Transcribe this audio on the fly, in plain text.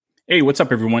Hey, what's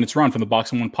up, everyone? It's Ron from the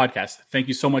Box and One podcast. Thank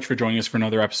you so much for joining us for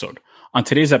another episode. On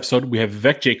today's episode, we have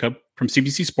Vivek Jacob from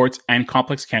CBC Sports and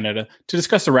Complex Canada to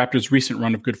discuss the Raptors' recent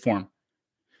run of good form.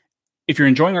 If you're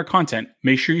enjoying our content,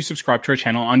 make sure you subscribe to our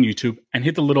channel on YouTube and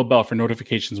hit the little bell for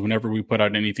notifications whenever we put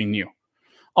out anything new.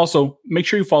 Also, make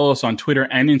sure you follow us on Twitter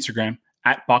and Instagram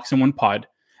at Box and One Pod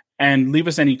and leave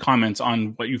us any comments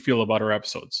on what you feel about our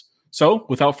episodes. So,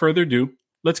 without further ado,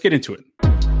 let's get into it.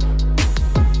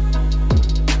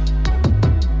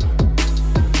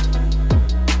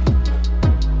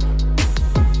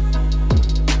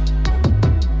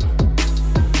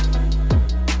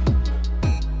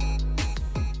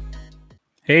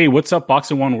 Hey, what's up,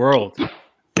 Box and One World?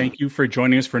 Thank you for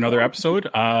joining us for another episode.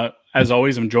 As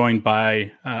always, I'm joined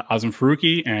by Azam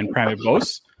Faruqi and Pramit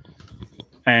Bose.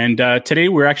 And today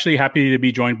we're actually happy to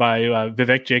be joined by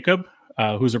Vivek Jacob,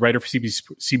 who's a writer for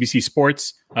CBC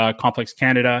Sports, Complex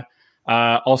Canada,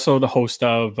 also the host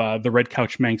of the Red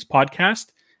Couch Manx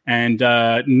podcast, and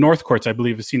North Courts, I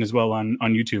believe, is seen as well on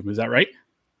YouTube. Is that right?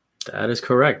 That is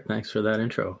correct. Thanks for that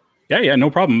intro. Yeah,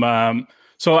 no problem.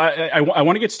 So I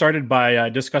want to get started by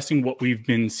discussing what we've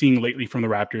been seeing lately from the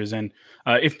Raptors. And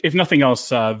if nothing else,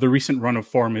 the recent run of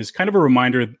form is kind of a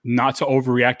reminder not to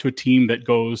overreact to a team that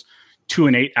goes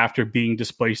 2-8 after being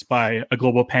displaced by a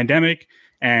global pandemic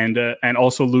and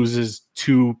also loses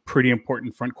two pretty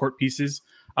important front court pieces.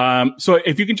 So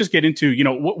if you can just get into,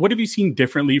 what have you seen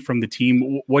differently from the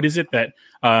team? What is it that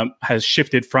has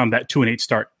shifted from that 2-8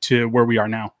 start to where we are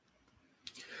now?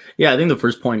 Yeah, I think the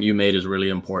first point you made is really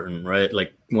important, right?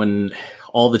 Like when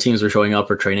all the teams were showing up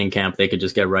for training camp, they could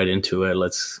just get right into it.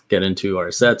 Let's get into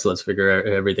our sets. Let's figure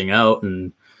everything out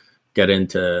and get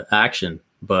into action.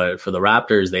 But for the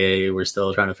Raptors, they were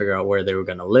still trying to figure out where they were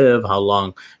going to live, how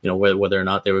long, whether or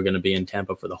not they were going to be in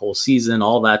Tampa for the whole season,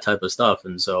 all that type of stuff.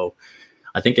 And so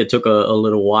I think it took a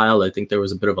little while. I think there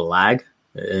was a bit of a lag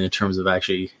in terms of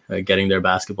actually getting their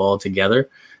basketball together.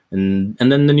 And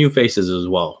then the new faces as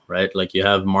well, right? Like you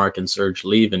have Mark and Serge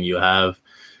leave, and you have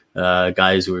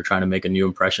guys who are trying to make a new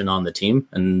impression on the team.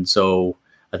 And so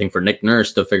I think for Nick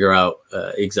Nurse to figure out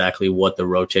exactly what the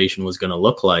rotation was going to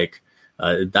look like,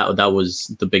 that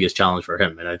was the biggest challenge for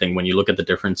him. And I think when you look at the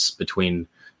difference between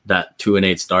that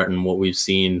 2-8 start and what we've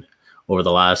seen over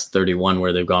the last 31,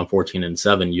 where they've gone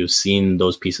 14-7, you've seen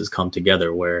those pieces come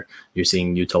together where you're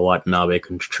seeing Yuta Watanabe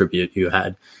contribute. You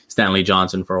had Stanley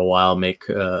Johnson for a while make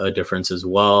a difference as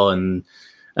well. And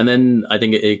then I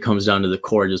think it comes down to the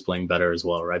core just playing better as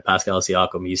well, right? Pascal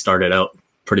Siakam, he started out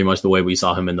pretty much the way we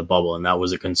saw him in the bubble, and that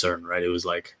was a concern, right? It was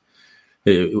like,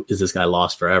 is this guy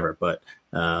lost forever? But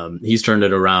he's turned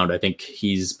it around. I think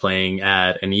he's playing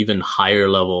at an even higher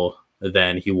level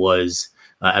than he was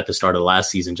at the start of last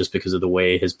season, just because of the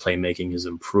way his playmaking has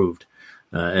improved.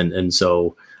 And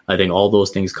so I think all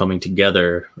those things coming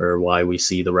together are why we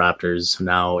see the Raptors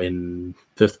now in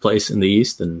 5th place in the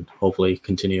East and hopefully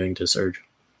continuing to surge.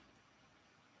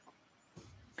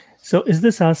 So is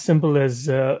this as simple as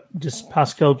just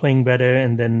Pascal playing better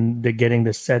and then they're getting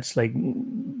the sets, like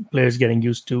players getting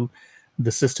used to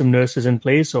the system Nurse is in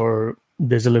place, or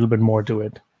there's a little bit more to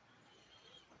it?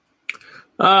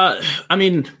 I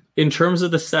mean, in terms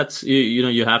of the sets,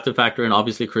 you have to factor in,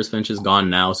 obviously Chris Finch is gone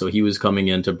now. So he was coming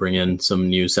in to bring in some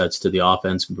new sets to the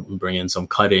offense, bring in some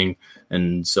cutting.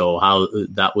 And so how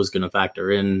that was going to factor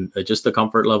in, just the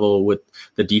comfort level with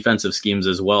the defensive schemes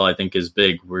as well, I think is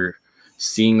big. We're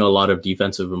seeing a lot of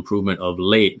defensive improvement of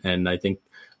late. And I think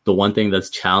the one thing that's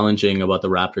challenging about the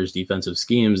Raptors defensive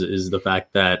schemes is the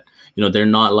fact that, they're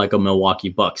not like a Milwaukee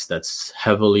Bucks that's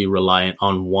heavily reliant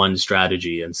on one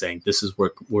strategy and saying, this is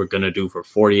what we're going to do for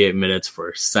 48 minutes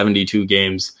for 72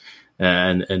 games.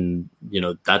 And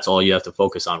that's all you have to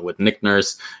focus on. With Nick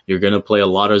Nurse, you're going to play a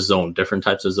lot of different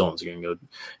types of zones. You're going to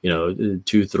go,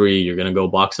 2-3, you're going to go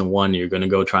box and 1, you're going to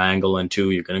go triangle and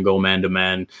 2, you're going to go man to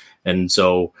man. And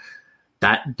so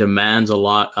that demands a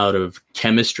lot out of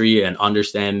chemistry and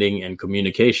understanding and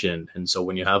communication. And so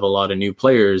when you have a lot of new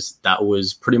players, that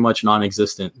was pretty much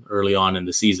non-existent early on in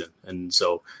the season. And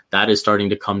so that is starting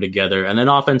to come together. And then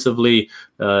offensively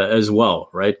as well,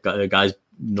 right? Guys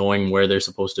knowing where they're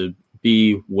supposed to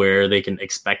be, where they can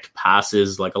expect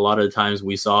passes. Like a lot of the times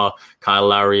we saw Kyle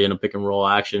Lowry in a pick and roll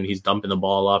action, he's dumping the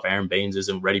ball off. Aaron Baines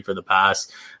isn't ready for the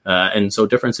pass. And so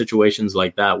different situations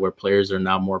like that where players are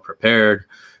now more prepared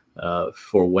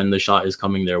for when the shot is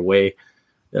coming their way.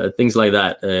 Things like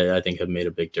that, I think, have made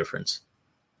a big difference.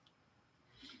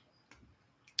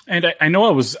 And I know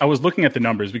I was looking at the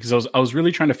numbers because I was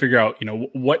really trying to figure out,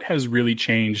 what has really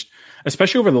changed,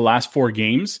 especially over the last 4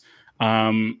 games.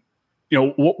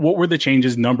 What were the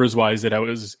changes numbers wise that I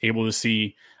was able to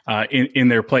see in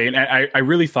their play. And I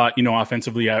really thought,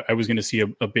 offensively, I was going to see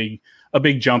a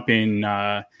big jump in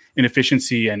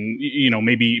efficiency, and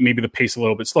maybe the pace a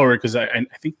little bit slower, because I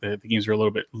think the games are a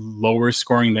little bit lower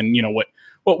scoring than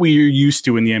what we're used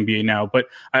to in the NBA now. But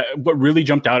what really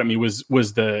jumped out at me was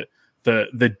the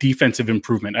defensive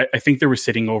improvement. I think they were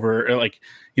sitting over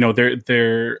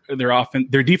their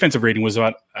defensive rating was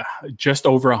about just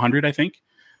over 100, I think.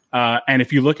 And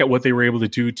if you look at what they were able to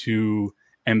do to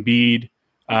Embiid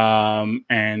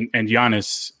and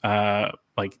Giannis,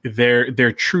 like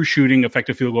their true shooting,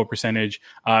 effective field goal percentage,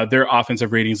 their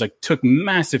offensive ratings took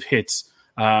massive hits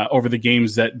over the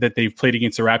games that they've played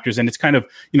against the Raptors. And it's kind of,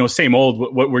 same old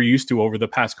what we're used to over the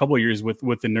past couple of years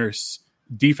with the Nurse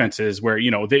defenses, where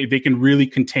they can really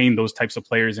contain those types of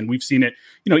players. And we've seen it,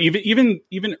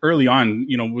 even early on,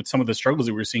 with some of the struggles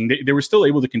that we're seeing, they were still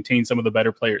able to contain some of the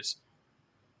better players.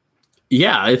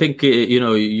 Yeah, I think,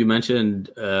 you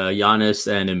mentioned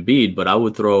Giannis and Embiid, but I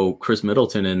would throw Chris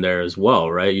Middleton in there as well,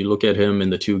 right? You look at him in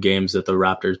the 2 games that the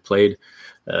Raptors played,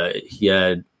 he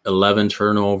had 11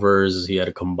 turnovers. He had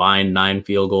a combined 9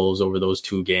 field goals over those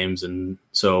 2 games. And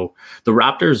so the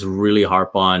Raptors really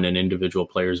harp on an individual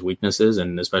player's weaknesses.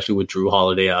 And especially with Drew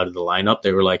Holiday out of the lineup,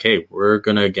 they were like, hey, we're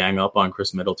going to gang up on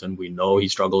Chris Middleton. We know he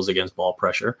struggles against ball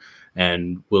pressure,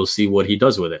 and we'll see what he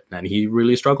does with it. And he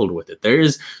really struggled with it. There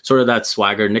is sort of that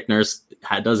swagger. Nick Nurse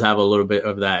does have a little bit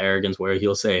of that arrogance where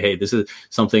he'll say, hey, this is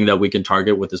something that we can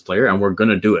target with this player, and we're going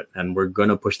to do it. And we're going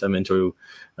to push them into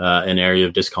an area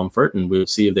of discomfort, and we'll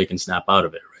see if they can snap out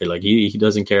of it. Right? Like he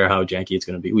doesn't care how janky it's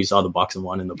going to be. We saw the Bucks and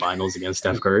 1 in the finals against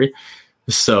Steph Curry.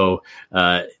 So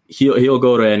he'll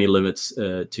go to any limits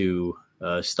to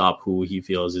stop who he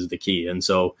feels is the key. And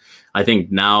so I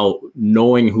think now,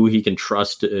 knowing who he can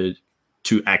trust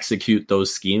to execute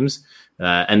those schemes,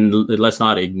 and let's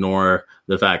not ignore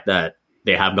the fact that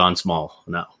they have gone small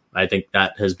now. I think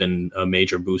that has been a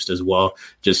major boost as well.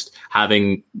 Just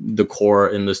having the core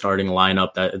in the starting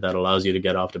lineup that allows you to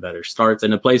get off to better starts,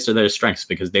 and it plays to their strengths,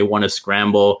 because they want to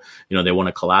scramble, they want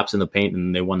to collapse in the paint,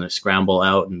 and they want to scramble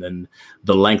out. And then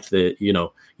the length that, you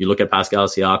look at Pascal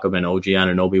Siakam and OG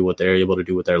Anunoby, what they're able to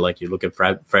do with their length. You look at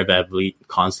Fred VanVleet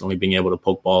constantly being able to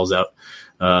poke balls out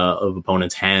of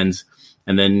opponents' hands.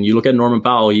 And then you look at Norman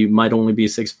Powell, he might only be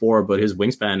 6'4", but his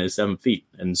wingspan is 7 feet.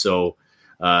 And so,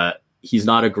 he's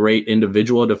not a great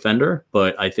individual defender,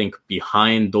 but I think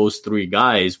behind those 3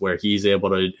 guys, where he's able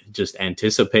to just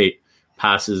anticipate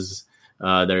passes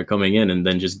that are coming in and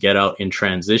then just get out in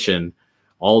transition,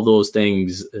 all those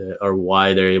things are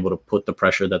why they're able to put the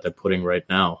pressure that they're putting right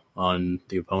now on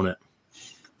the opponent.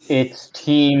 It's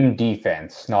team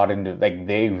defense, not into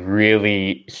they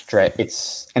really stretch.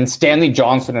 And Stanley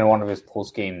Johnson, in one of his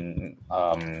post-game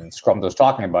scrums, was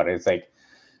talking about it. It's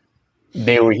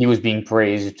he was being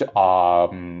praised. I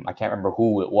can't remember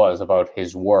who it was, about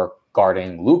his work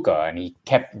guarding Luka, and he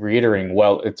kept reiterating,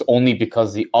 well, it's only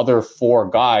because the other 4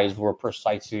 guys were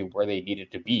precisely where they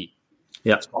needed to be.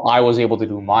 Yeah, so I was able to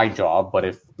do my job, but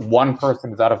if one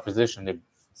person is out of position,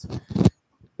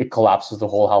 it collapses the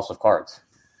whole house of cards.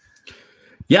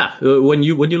 Yeah, when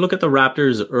you look at the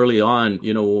Raptors early on,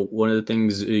 one of the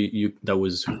things that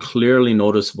was clearly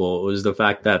noticeable was the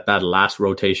fact that last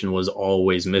rotation was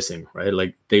always missing, right?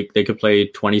 Like they could play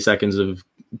 20 seconds of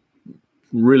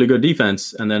really good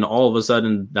defense, and then all of a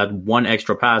sudden that one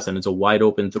extra pass and it's a wide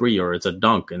open 3 or it's a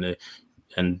dunk, and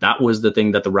that was the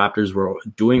thing that the Raptors were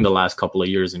doing the last couple of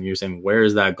years. And you're saying, where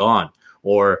is that gone?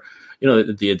 Or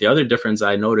the other difference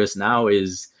I notice now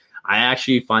is I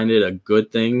actually find it a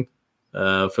good thing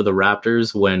for the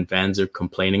Raptors when fans are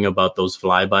complaining about those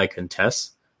flyby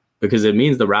contests, because it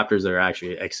means the Raptors are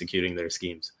actually executing their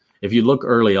schemes. If you look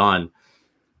early on,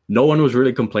 no one was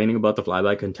really complaining about the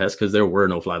flyby contests because there were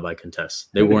no flyby contests.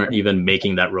 They weren't even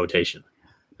making that rotation.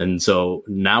 And so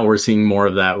now we're seeing more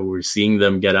of that. We're seeing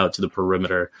them get out to the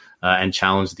perimeter and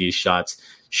challenge these shots.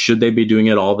 Should they be doing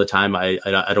it all the time? I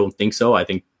don't think so. I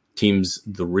think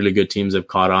the really good teams have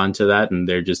caught on to that, and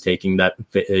they're just taking that,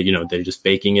 they're just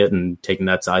faking it and taking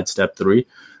that sidestep 3.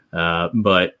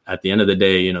 But at the end of the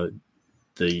day,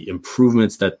 the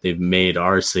improvements that they've made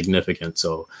are significant.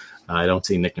 So I don't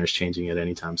see Nick Nurse changing it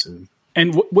anytime soon.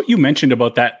 And what you mentioned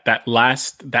about that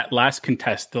last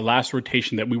contest, the last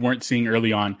rotation that we weren't seeing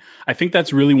early on, I think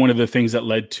that's really one of the things that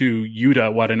led to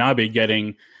Yuta Watanabe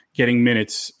getting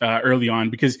minutes early on,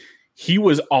 because he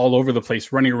was all over the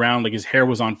place, running around like his hair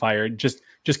was on fire, just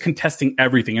just contesting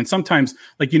everything. And sometimes,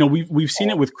 like, you know, we've seen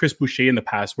it with Chris Boucher in the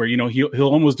past, where, you know, he'll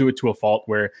almost do it to a fault,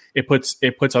 where it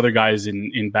puts other guys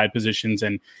in bad positions,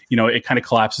 and, you know, it kind of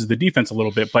collapses the defense a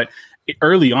little bit. But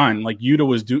early on, like, Yuta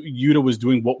was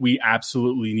doing what we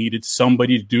absolutely needed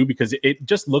somebody to do, because it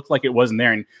just looked like it wasn't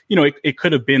there. And, you know, it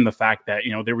could have been the fact that,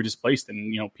 you know, they were displaced,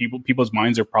 and, you know, people's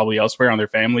minds are probably elsewhere on their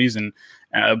families, and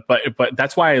but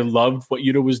that's why I loved what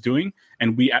Yuta was doing,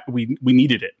 and we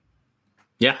needed it.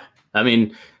 Yeah, I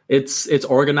mean, it's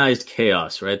organized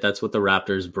chaos, right? That's what the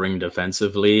Raptors bring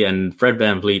defensively. And Fred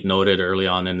VanVleet noted early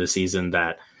on in the season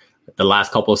that the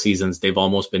last couple of seasons, they've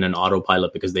almost been an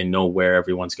autopilot, because they know where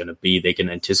everyone's going to be. They can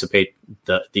anticipate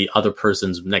the other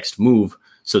person's next move,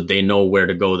 so they know where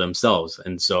to go themselves.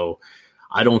 And so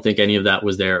I don't think any of that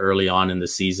was there early on in the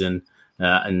season.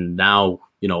 And now,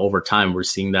 you know, over time, we're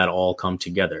seeing that all come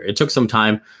together. It took some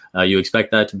time. You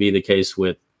expect that to be the case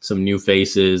with some new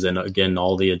faces, and again,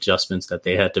 all the adjustments that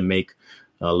they had to make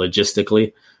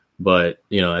logistically. But,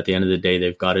 you know, at the end of the day,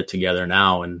 they've got it together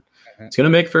now, and it's going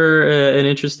to make for an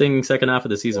interesting second half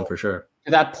of the season for sure.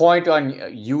 To that point on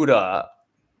Yuta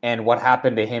and what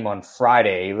happened to him on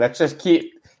Friday,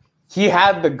 he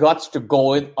had the guts to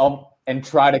go up and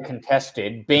try to contest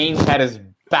it. Baines had his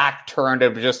back turned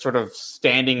and just sort of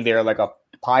standing there like a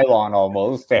pylon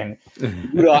almost, and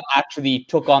Yuta actually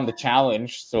took on the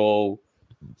challenge. So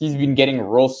he's been getting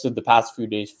roasted the past few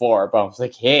days for it, but I was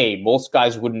like, hey, most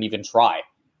guys wouldn't even try.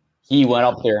 He went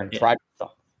up there and tried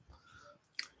stuff.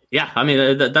 Yeah, I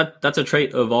mean, that's a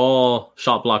trait of all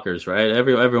shot blockers, right?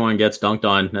 Everyone gets dunked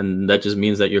on, and that just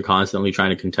means that you're constantly trying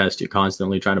to contest. You're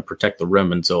constantly trying to protect the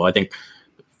rim. And so I think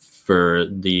for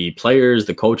the players,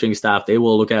 the coaching staff, they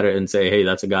will look at it and say, hey,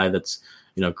 that's a guy that's,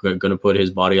 you know, going to put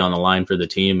his body on the line for the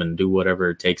team and do whatever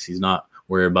it takes. He's not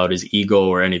worry about his ego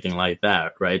or anything like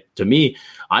that, right? To me,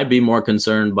 I'd be more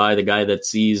concerned by the guy that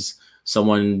sees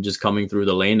someone just coming through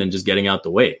the lane and just getting out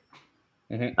the way.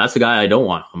 Mm-hmm. That's the guy I don't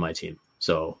want on my team.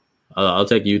 So I'll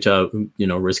take Yuta, you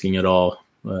know, risking it all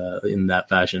in that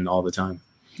fashion all the time.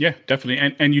 Yeah,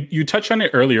 definitely. And you touched on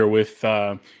it earlier with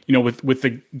you know, with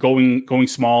the going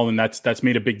small, and that's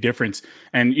made a big difference.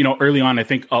 And, you know, early on, I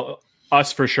think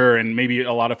us for sure, and maybe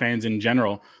a lot of fans in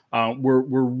general, we're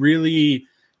really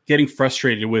getting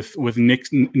frustrated with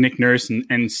Nick Nurse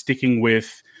and sticking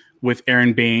with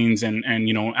Aaron Baines and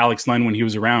you know, Alex Len when he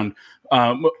was around.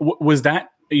 Was that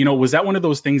one of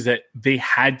those things that they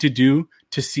had to do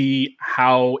to see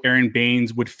how Aaron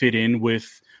Baines would fit in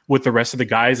with the rest of the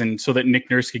guys, and so that Nick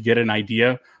Nurse could get an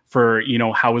idea for, you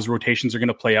know, how his rotations are going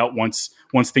to play out once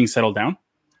things settle down?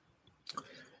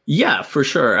 Yeah, for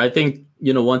sure. I think,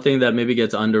 you know, one thing that maybe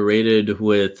gets underrated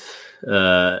with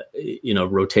you know,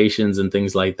 rotations and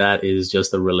things like that is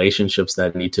just the relationships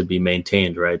that need to be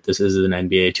maintained, right? This is an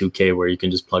NBA 2K where you can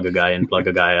just plug a guy in, plug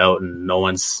a guy out, and no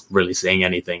one's really saying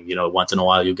anything. You know, once in a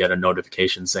while you get a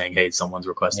notification saying, hey, someone's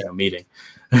requesting a meeting.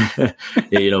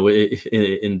 You know,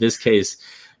 in this case,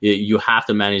 you have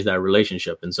to manage that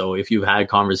relationship. And so if you've had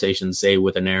conversations, say,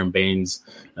 with an Aaron Baines,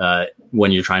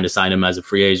 when you're trying to sign him as a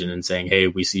free agent and saying, hey,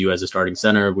 we see you as a starting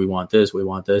center, we want this,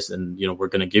 and, you know, we're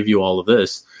going to give you all of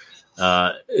this,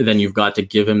 then you've got to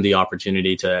give him the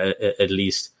opportunity to at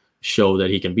least show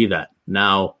that he can be that.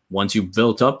 Now, once you've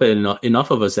built up enough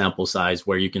of a sample size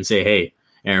where you can say, hey,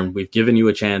 Aaron, we've given you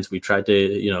a chance. We've tried to,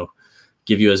 you know,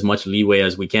 give you as much leeway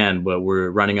as we can, but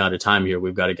we're running out of time here.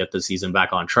 We've got to get the season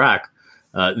back on track.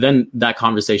 Then that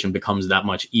conversation becomes that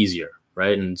much easier,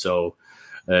 right? And so,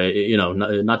 you know,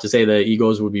 not to say that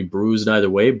egos would be bruised either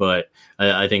way, but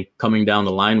I think coming down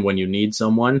the line when you need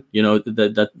someone, you know,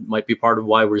 that might be part of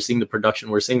why we're seeing the production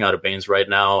we're seeing out of Baines right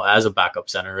now as a backup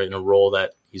center in a role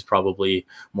that he's probably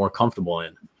more comfortable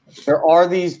in. There are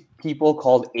these people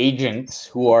called agents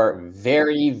who are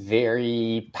very,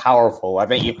 very powerful. I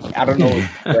don't know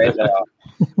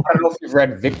if you've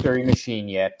read Victory Machine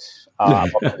yet,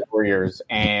 about the Warriors,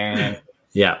 and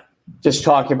yeah, just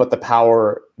talking about the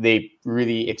power, they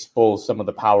really expose some of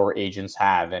the power agents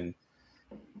have. And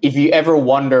if you ever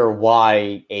wonder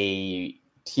why a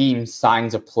team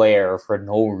signs a player for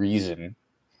no reason,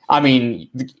 I mean,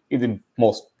 the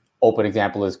most open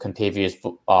example is Contavious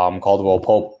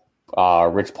Caldwell-Pope,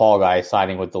 Rich Paul guy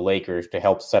signing with the Lakers to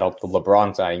help set up the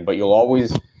LeBron signing. But you'll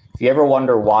always, if you ever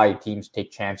wonder why teams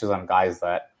take chances on guys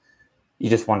that you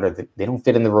just wonder that they don't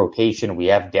fit in the rotation, we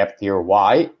have depth here,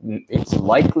 why? It's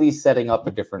likely setting up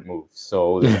a different move.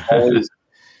 So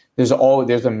there's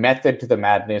a method to the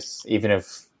madness, even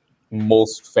if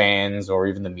most fans or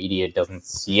even the media doesn't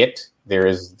see it. There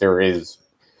is.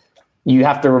 You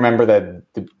have to remember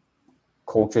that the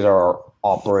coaches are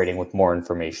operating with more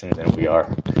information than we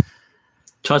are.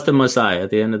 Trust in Masai. At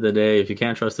the end of the day, if you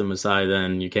can't trust in Masai,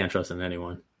 then you can't trust in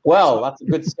anyone. Well, that's a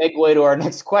good segue to our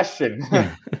next question.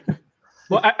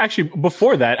 Well, actually,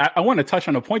 before that, I want to touch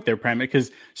on a point there, Pram,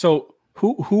 because so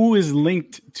who is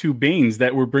linked to Baines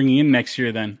that we're bringing in next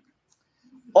year then?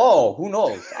 Oh, who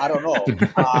knows? I don't know.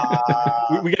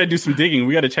 We got to do some digging.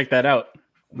 We got to check that out.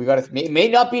 We got to. May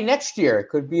not be next year. It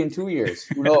could be in 2 years.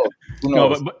 Who knows? No,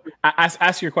 but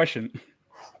ask your question.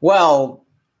 Well,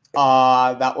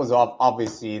 that was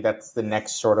obviously that's the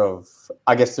next sort of.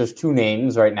 I guess there's two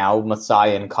names right now: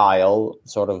 Masai and Kyle,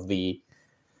 sort of the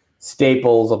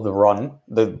staples of the run,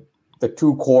 the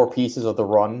two core pieces of the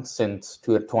run since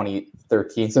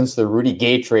 2013, since the Rudy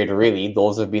Gay trade. Really,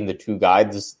 those have been the two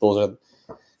guys.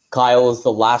 Kyle is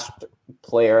the last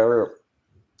player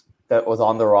that was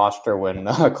on the roster when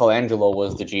Colangelo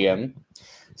was the GM.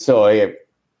 So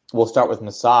we'll start with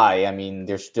Masai. I mean,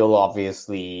 there's still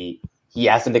obviously he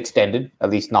hasn't extended, at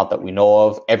least not that we know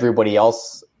of. Everybody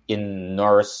else in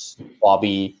Nurse,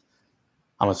 Bobby,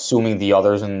 I'm assuming the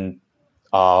others in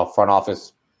front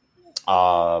office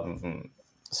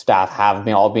staff have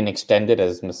all been extended.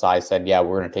 As Masai said, yeah,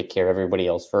 we're going to take care of everybody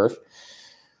else first.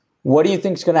 What do you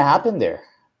think is going to happen there?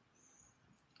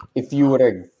 If you were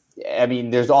to, I mean,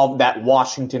 there's all that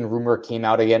Washington rumor came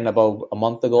out again about a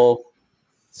month ago,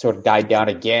 sort of died down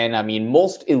again. I mean,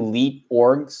 most elite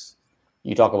orgs,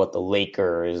 you talk about the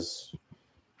Lakers,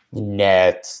 the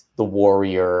Nets, the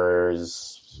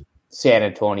Warriors, San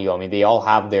Antonio. I mean, they all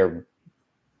have their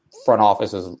front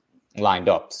offices lined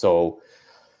up. So,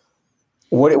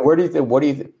 what do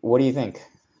you think?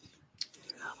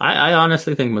 I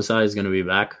honestly think Masai is going to be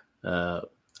back.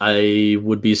 I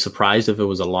would be surprised if it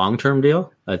was a long-term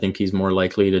deal. I think he's more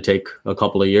likely to take a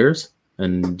couple of years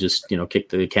and just, kick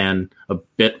the can a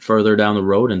bit further down the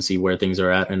road and see where things are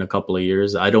at in a couple of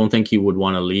years. I don't think he would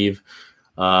want to leave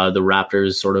the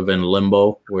Raptors sort of in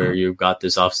limbo where you've got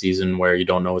this offseason where you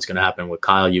don't know what's going to happen with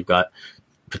Kyle. You've got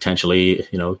potentially,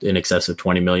 in excess of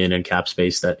 $20 million in cap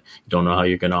space that you don't know how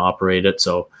you're going to operate it.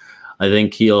 So I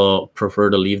think he'll prefer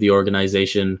to leave the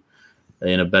organization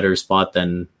in a better spot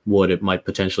than what it might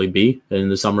potentially be in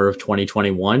the summer of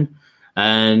 2021.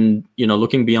 And,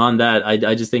 looking beyond that,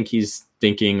 I just think he's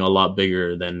thinking a lot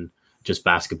bigger than just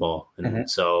basketball. And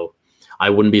so I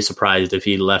wouldn't be surprised if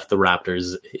he left the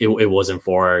Raptors. It wasn't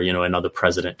for, another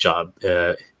president job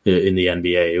in the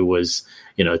NBA. It was,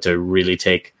 to really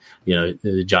take,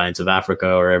 the Giants of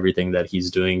Africa or everything that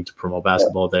he's doing to promote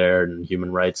basketball there and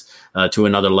human rights to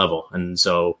another level. And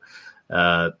so,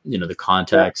 the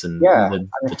contacts and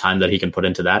the time that he can put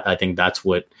into that, I think that's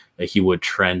what he would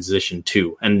transition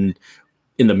to. And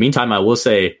in the meantime, I will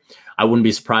say I wouldn't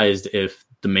be surprised if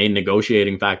the main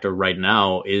negotiating factor right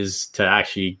now is to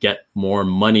actually get more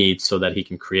money so that he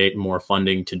can create more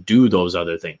funding to do those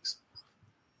other things.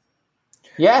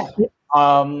 Yeah.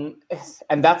 And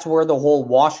that's where the whole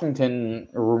Washington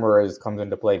rumor comes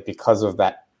into play because of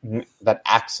that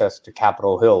access to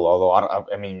Capitol Hill. Although,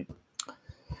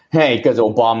 because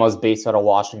Obama's based out of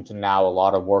Washington now, a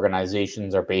lot of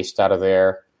organizations are based out of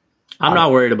there. I'm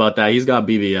not worried about that. He's got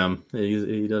BBM.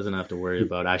 He doesn't have to worry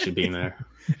about actually being there.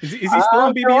 Is he still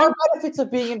on BBM? There are benefits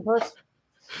of being in person.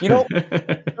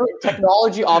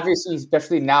 Technology, obviously,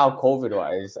 especially now,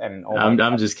 COVID-wise. And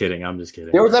I'm just kidding.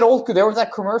 There was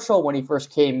that commercial when he first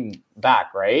came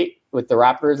back, right, with the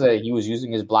Raptors that he was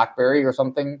using his BlackBerry or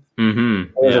something.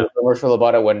 Mm-hmm. There was a commercial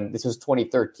about it when this was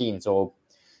 2013. So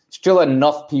still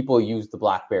enough people used the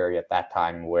BlackBerry at that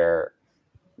time where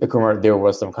there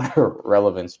was some kind of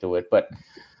relevance to it. But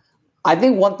I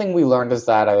think one thing we learned is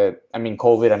that,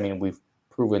 COVID, we've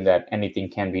proven that anything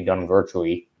can be done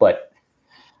virtually. But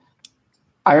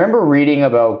I remember reading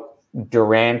about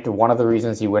Durant. One of the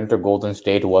reasons he went to Golden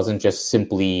State wasn't just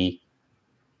simply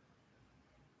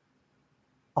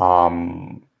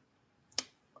the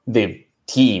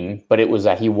team, but it was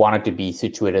that he wanted to be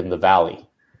situated in the Valley.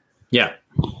 Yeah.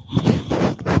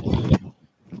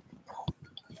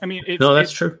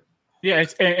 That's true. Yeah,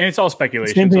 it's all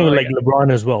speculation. Same thing with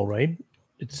LeBron as well, right?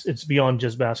 It's beyond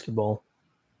just basketball.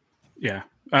 Yeah.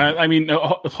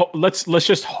 Let's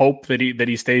just hope that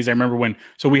he stays. I remember when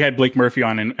we had Blake Murphy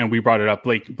on and we brought it up.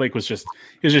 Blake was just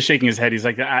shaking his head. He's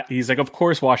like, of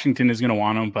course Washington is going to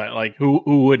want him, but who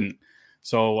wouldn't?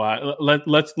 So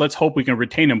let's hope we can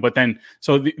retain him. But then,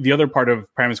 so the other part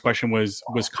of Pram's question was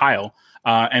Kyle,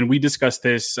 and we discussed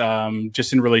this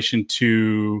just in relation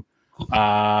to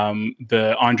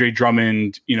the Andre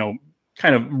Drummond,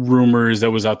 kind of rumors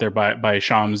that was out there by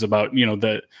Shams about,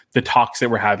 the talks that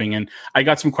we're having. And I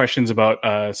got some questions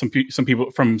about some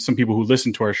people who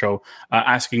listen to our show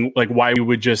asking why we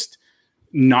would just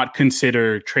not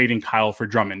consider trading Kyle for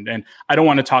Drummond? And I don't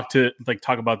want to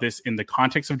talk about this in the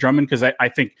context of Drummond, because I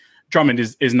think Drummond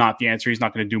is not the answer. He's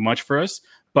not going to do much for us.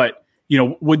 But,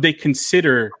 would they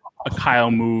consider a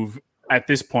Kyle move at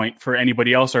this point for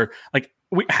anybody else? Or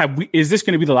is this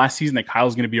going to be the last season that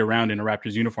Kyle's going to be around in a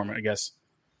Raptors uniform, I guess?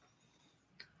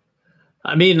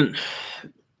 I mean,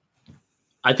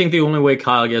 I think the only way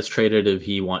Kyle gets traded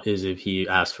is if he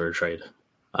asks for a trade.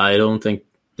 I don't think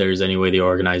there's any way the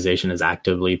organization is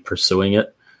actively pursuing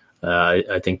it.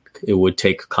 I think it would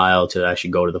take Kyle to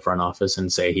actually go to the front office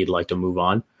and say he'd like to move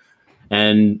on.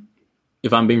 And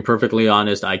if I'm being perfectly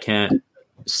honest, I can't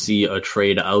see a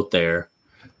trade out there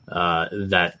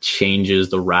that changes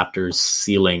the Raptors'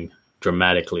 ceiling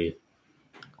dramatically.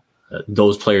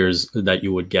 Those players that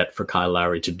you would get for Kyle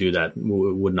Lowry to do that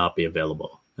would not be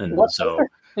available. And what's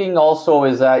interesting also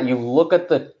is that you look at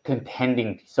the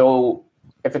contending. So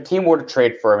if a team were to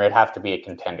trade for him, it'd have to be a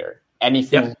contender. And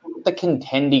if you look at the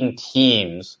contending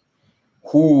teams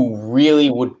who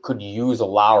really could use a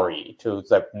Lowry to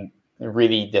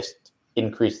really just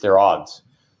increase their odds,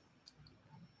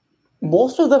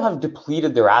 most of them have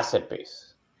depleted their asset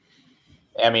base.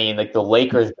 I mean, the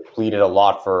Lakers depleted a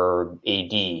lot for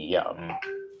AD,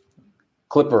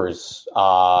 Clippers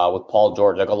with Paul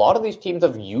George. A lot of these teams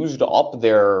have used up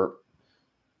their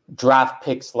draft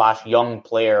picks / young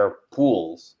player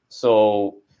pools.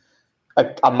 So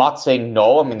I'm not saying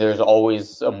no. I mean, there's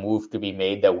always a move to be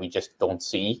made that we just don't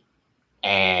see.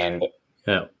 And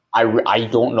I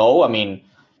don't know. I mean,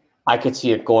 I could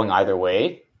see it going either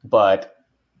way, but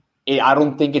I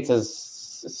don't think it's as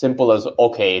simple as,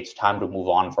 okay, it's time to move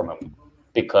on from him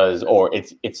or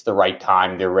it's the right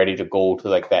time. They're ready to go to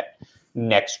that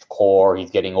next core.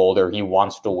 He's getting older. He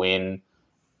wants to win.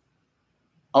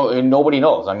 Oh, and nobody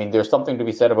knows. I mean, there's something to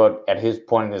be said about at his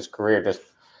point in his career, just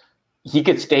he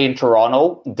could stay in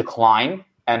Toronto, decline,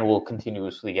 and will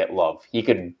continuously get love. He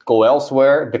could go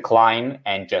elsewhere, decline,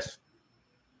 and just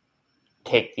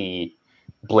take the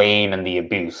blame and the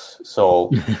abuse.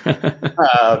 So,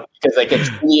 because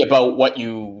it's really about what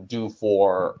you do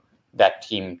for that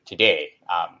team today.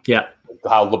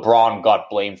 How LeBron got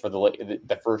blamed for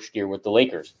the first year with the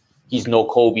Lakers. He's no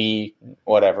Kobe,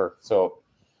 whatever. So.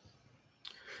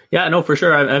 Yeah, no, for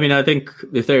sure. I mean, I think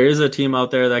if there is a team out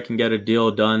there that can get a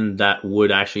deal done that would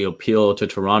actually appeal to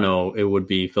Toronto, it would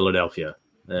be Philadelphia.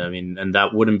 I mean, and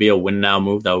that wouldn't be a win now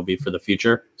move. That would be for the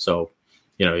future. So,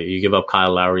 you give up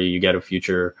Kyle Lowry, you get a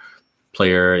future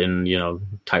player in,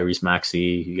 Tyrese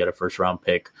Maxey, you get a first round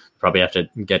pick. Probably have to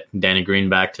get Danny Green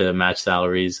back to match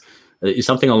salaries.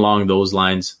 Something along those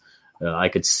lines, I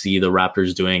could see the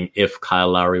Raptors doing if Kyle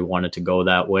Lowry wanted to go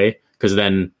that way. Because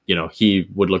then, he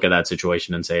would look at that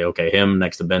situation and say, okay, him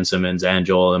next to Ben Simmons and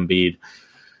Joel Embiid,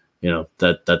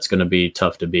 that's going to be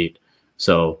tough to beat.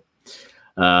 So,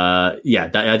 I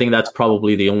think that's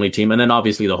probably the only team. And then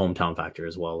obviously the hometown factor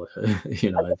as well. I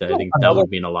think that would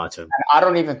mean a lot to him. I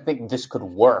don't even think this could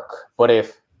work. But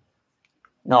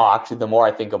actually, the more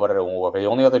I think about it, it won't work. The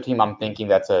only other team I'm thinking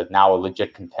that's now a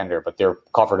legit contender, but they're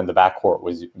covered in the backcourt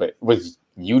was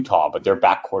Utah, but their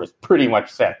backcourt is pretty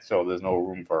much set, so there's no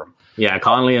room for them. Yeah,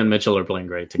 Conley and Mitchell are playing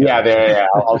great together.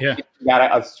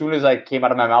 As soon as I came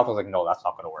out of my mouth, I was like, no, that's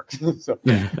not going to work.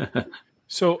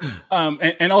 So,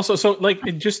 and also,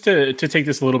 just to take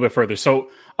this a little bit further. So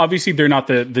obviously they're not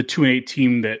the 2-8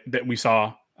 team that we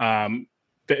saw.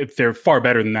 They're far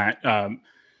better than that.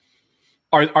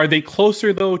 Are they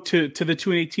closer though to the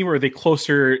 2-8 team, or are they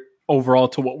closer overall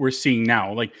to what we're seeing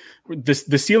now? Like the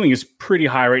ceiling is pretty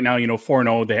high right now.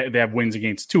 4-0. They have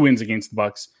two wins against the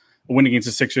Bucks, a win against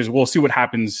the Sixers. We'll see what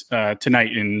happens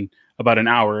tonight in about an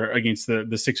hour against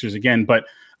the Sixers again. But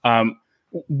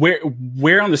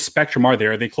where on the spectrum are they?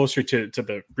 Are they closer to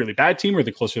the really bad team, or are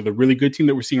they closer to the really good team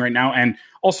that we're seeing right now? And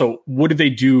also, what do they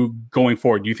do going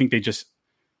forward? Do you think they just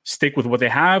stick with what they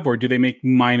have, or do they make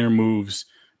minor moves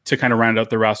to kind of round out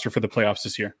the roster for the playoffs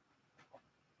this year?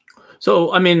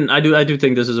 So, I mean, I do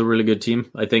think this is a really good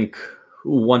team. I think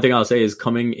one thing I'll say is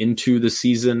coming into the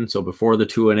season, so before the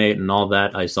 2-8 and all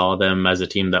that, I saw them as a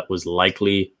team that was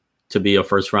likely to be a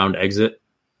first round exit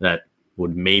that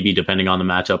would maybe, depending on the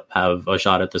matchup, have a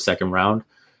shot at the second round.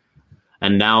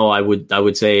 And now I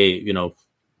would say,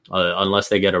 unless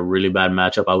they get a really bad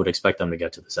matchup, I would expect them to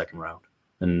get to the second round.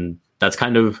 And that's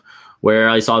kind of where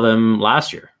I saw them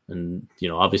last year. And,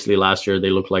 obviously last year they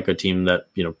looked like a team that,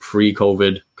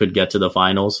 pre-COVID could get to the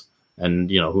finals.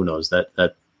 And, who knows,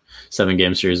 that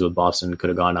 7-game series with Boston could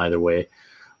have gone either way.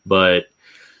 But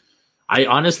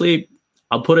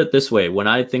I'll put it this way. When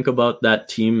I think about that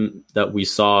team that we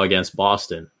saw against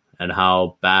Boston and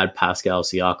how bad Pascal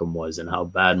Siakam was and how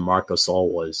bad Marc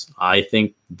Gasol was, I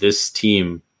think this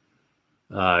team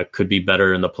could be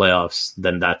better in the playoffs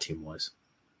than that team was.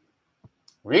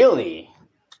 Really?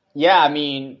 Yeah, I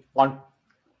mean,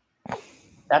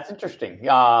 that's interesting.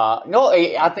 No,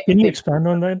 I think. Can you expand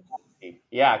on that?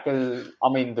 Yeah, because I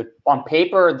mean, on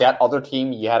paper, that other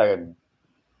team, you had a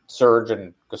Serge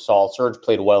and Gasol. Serge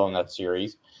played well in that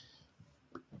series.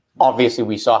 Obviously,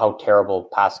 we saw how terrible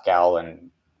Pascal and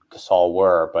Gasol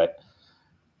were,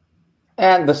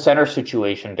 and the center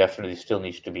situation definitely still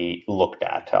needs to be looked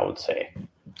at, I would say.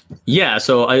 Yeah,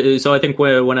 so I think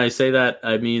when I say that,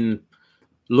 I mean,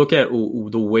 look at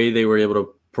the way they were able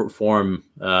to perform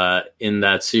in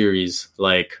that series.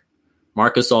 Like,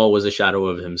 Marc Gasol was a shadow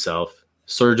of himself.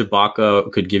 Serge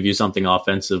Ibaka could give you something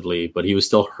offensively, but he was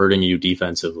still hurting you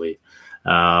defensively.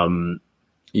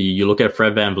 You look at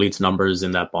Fred VanVleet's numbers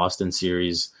in that Boston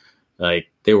series, like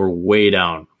they were way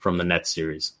down from the Nets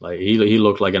series. Like he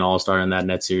looked like an all-star in that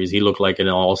Nets series. He looked like an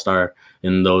all-star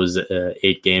in those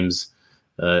 8 games,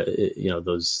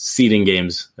 those seeding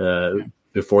games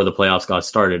before the playoffs got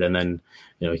started. And then,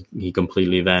 he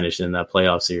completely vanished in that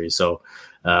playoff series. So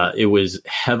it was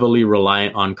heavily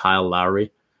reliant on Kyle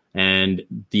Lowry. And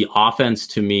the offense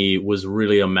to me was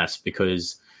really a mess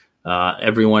because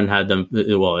everyone had them,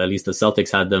 well, at least the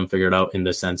Celtics had them figured out in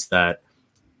the sense that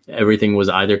everything was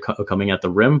either coming at the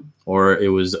rim or it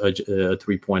was a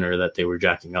three-pointer that they were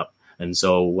jacking up. And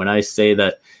so when I say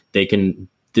that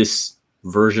this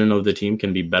version of the team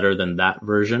can be better than that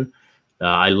version,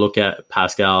 I look at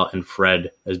Pascal and Fred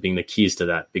as being the keys to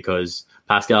that because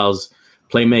Pascal's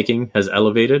playmaking has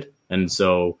elevated. And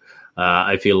so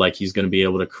I feel like he's going to be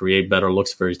able to create better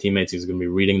looks for his teammates. He's going to be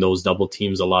reading those double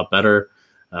teams a lot better.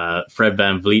 Fred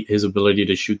VanVleet, his ability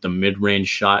to shoot the mid-range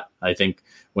shot, I think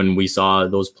when we saw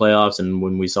those playoffs and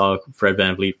when we saw Fred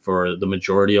VanVleet for the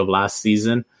majority of last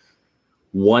season,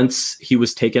 once he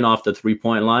was taken off the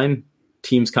three-point line,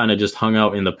 teams kind of just hung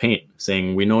out in the paint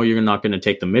saying, we know you're not going to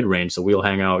take the mid-range, so we'll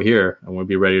hang out here and we'll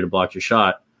be ready to block your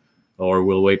shot or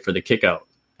we'll wait for the kick out.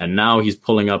 And now he's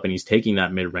pulling up and he's taking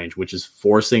that mid-range, which is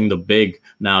forcing the big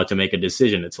now to make a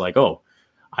decision. It's like, oh,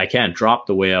 I can't drop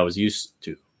the way I was used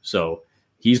to. So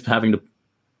he's having to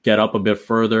get up a bit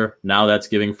further. Now that's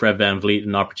giving Fred VanVleet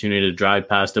an opportunity to drive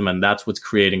past him, and that's what's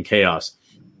creating chaos.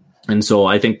 And so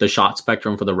I think the shot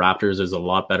spectrum for the Raptors is a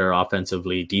lot better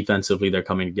offensively. Defensively, they're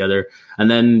coming together. And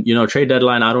then, trade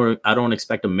deadline, I don't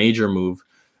expect a major move,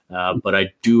 but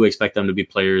I do expect them to be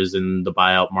players in the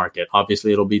buyout market.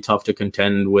 Obviously, it'll be tough to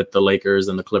contend with the Lakers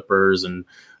and the Clippers and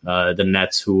the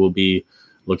Nets, who will be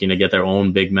looking to get their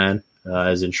own big man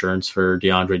as insurance for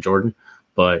DeAndre Jordan.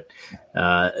 But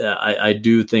I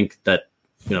do think that,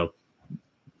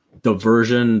 the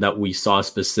version that we saw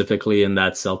specifically in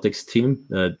that Celtics team,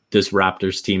 this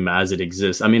Raptors team as it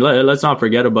exists. I mean, let's not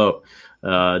forget about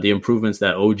the improvements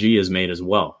that OG has made as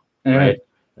well, right?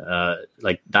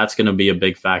 Like that's going to be a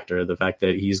big factor. The fact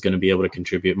that he's going to be able to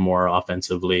contribute more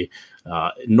offensively.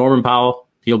 Norman Powell,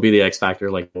 he'll be the X factor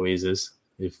like always is.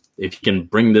 If he can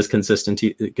bring this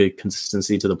consistency to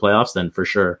the playoffs, then for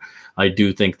sure, I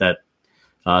do think that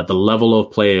the level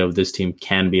of play of this team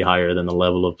can be higher than the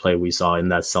level of play we saw in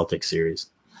that Celtics series.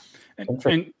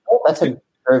 And that's a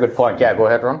very good point. Yeah, go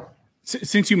ahead, Ron.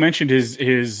 Since you mentioned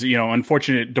his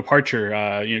unfortunate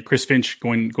departure, Chris Finch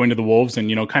going to the Wolves,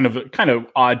 and kind of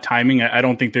odd timing. I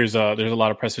don't think there's a lot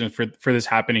of precedent for this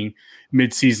happening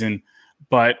mid-season.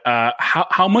 But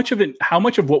how much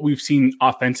of what we've seen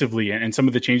offensively and some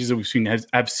of the changes that we've seen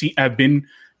have been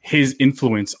his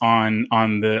influence on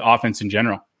the offense in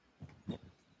general?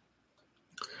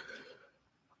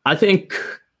 I think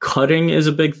cutting is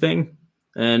a big thing.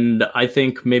 And I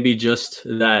think maybe just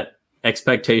that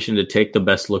expectation to take the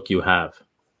best look you have.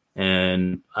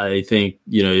 And I think,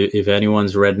 if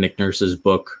anyone's read Nick Nurse's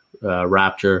book,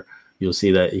 Rapture, you'll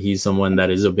see that he's someone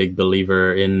that is a big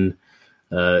believer in,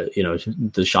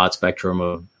 the shot spectrum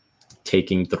of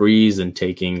taking threes and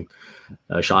taking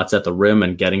shots at the rim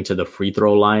and getting to the free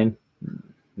throw line.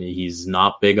 He's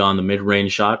not big on the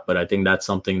mid-range shot, but I think that's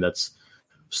something that's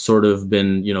sort of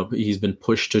been, he's been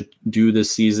pushed to do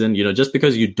this season. Just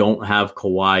because you don't have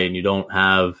Kawhi and you don't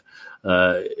have,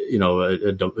 a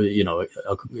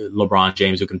LeBron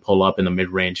James who can pull up in the mid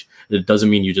range, it doesn't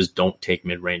mean you just don't take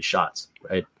mid range shots,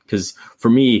 right? Because for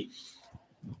me,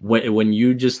 when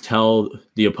you just tell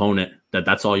the opponent that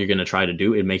that's all you're going to try to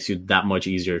do, it makes you that much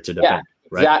easier to defend. Yeah,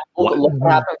 right? Exactly. Look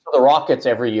what happens to the Rockets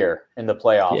every year in the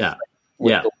playoffs.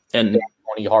 Yeah, and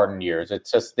Tony Harden years.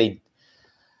 It's just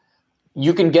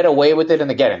you can get away with it in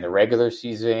the regular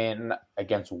season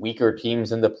against weaker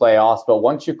teams in the playoffs, but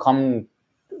once you come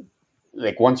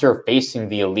like once you're facing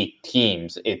the elite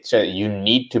teams, it's you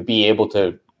need to be able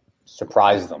to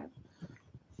surprise them.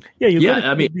 Yeah, you got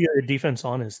to keep your defense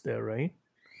honest there, right?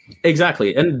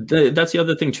 Exactly. And that's the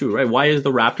other thing too, right? Why is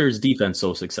the Raptors defense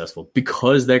so successful?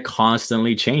 Because they're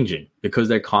constantly changing, because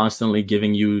they're constantly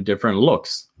giving you different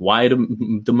looks. Why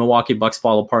do the Milwaukee Bucks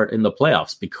fall apart in the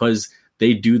playoffs? Because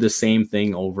they do the same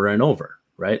thing over and over,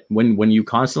 right? When you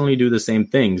constantly do the same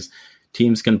things,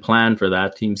 teams can plan for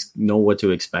that. Teams know what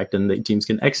to expect, and teams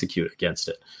can execute against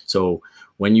it. So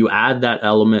when you add that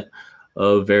element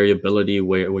of variability,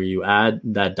 where you add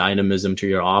that dynamism to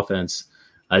your offense,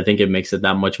 I think it makes it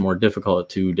that much more difficult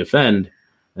to defend.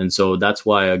 And so that's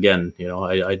why, again,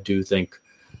 I do think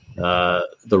the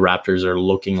Raptors are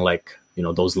looking like,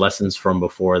 those lessons from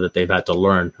before that they've had to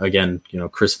learn. Again,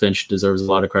 Chris Finch deserves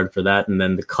a lot of credit for that. And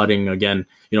then the cutting again,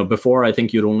 before I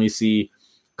think you'd only see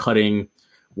cutting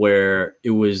where it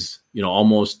was,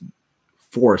 almost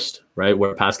forced, right?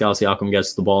 Where Pascal Siakam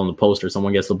gets the ball in the post or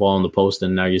someone gets the ball in the post.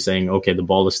 And now you're saying, okay, the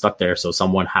ball is stuck there, so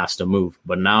someone has to move.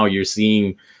 But now you're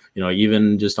seeing,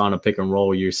 even just on a pick and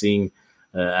roll, you're seeing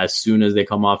as soon as they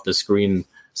come off the screen,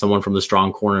 someone from the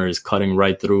strong corner is cutting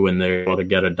right through and they're able to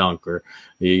get a dunk, or,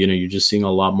 you're just seeing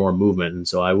a lot more movement. And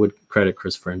so I would credit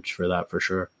Chris Finch for that for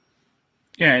sure.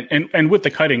 Yeah. And with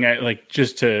the cutting,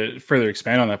 just to further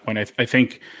expand on that point, I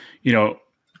think,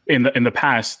 in the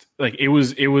past, like it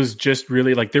was just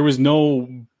really like there was no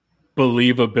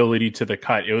believability to the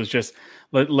cut. It was just,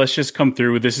 let's just come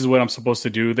through. This is what I'm supposed to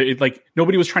do.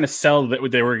 Nobody was trying to sell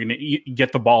that they were going to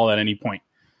get the ball at any point.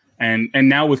 And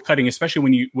now with cutting,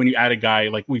 especially when you add a guy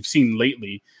like we've seen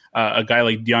lately, a guy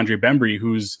like DeAndre Bembry,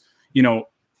 who's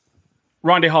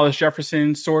Rondae Hollis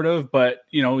Jefferson sort of, but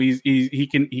he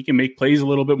can make plays a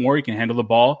little bit more. He can handle the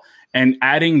ball, and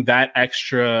adding that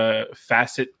extra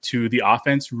facet to the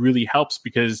offense really helps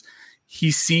because he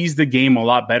sees the game a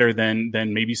lot better than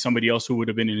maybe somebody else who would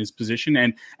have been in his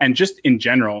position. And just in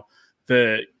general,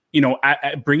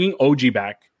 bringing OG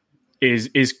back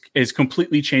is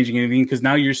completely changing anything because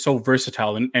now you're so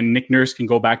versatile, and Nick Nurse can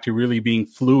go back to really being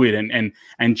fluid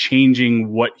and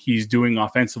changing what he's doing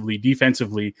offensively,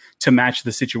 defensively to match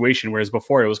the situation. Whereas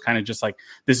before it was kind of just like,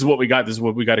 this is what we got, this is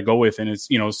what we got to go with. And it's,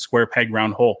 square peg,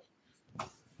 round hole.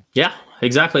 Yeah,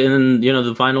 exactly. And then,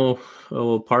 the final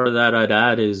part of that I'd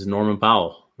add is Norman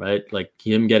Powell, right? Like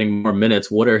him getting more minutes.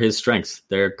 What are his strengths?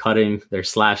 They're cutting, they're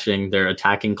slashing, they're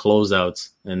attacking closeouts.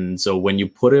 And so when you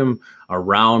put him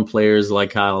around players like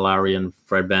Kyle Lowry and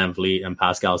Fred VanVleet and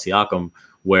Pascal Siakam,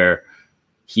 where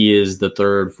he is the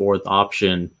third, fourth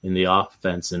option in the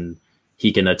offense and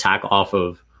he can attack off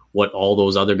of what all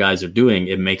those other guys are doing,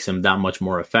 it makes him that much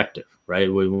more effective,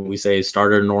 right? When we say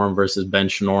starter Norm versus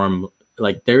bench Norm,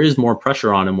 like there is more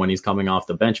pressure on him when he's coming off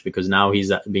the bench because now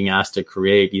he's being asked to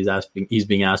create, he's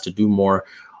being asked to do more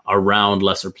around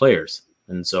lesser players.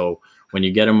 And so when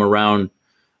you get him around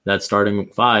that starting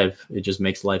five, it just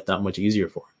makes life that much easier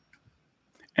for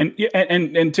him.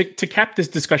 And to cap this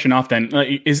discussion off, then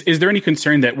is there any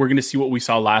concern that we're going to see what we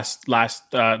saw the last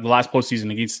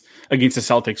postseason against the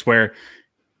Celtics, where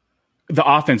the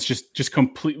offense just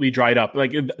completely dried up?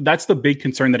 Like that's the big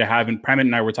concern that I have. And Pramit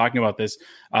and I were talking about this,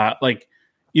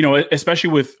 especially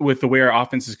with the way our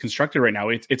offense is constructed right now,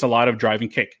 it's a lot of drive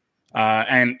and kick.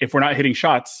 And if we're not hitting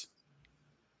shots,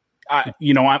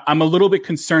 I'm a little bit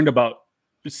concerned about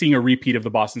seeing a repeat of the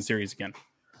Boston series again.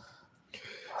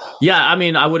 Yeah, I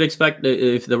mean, I would expect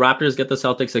if the Raptors get the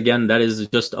Celtics again, that is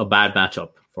just a bad matchup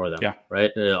for them. Yeah. Right.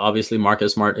 Obviously,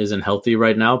 Marcus Smart isn't healthy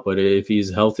right now, but if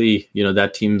he's healthy,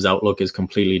 that team's outlook is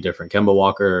completely different. Kemba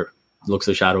Walker looks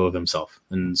a shadow of himself.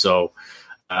 And so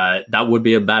that would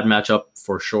be a bad matchup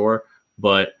for sure.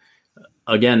 But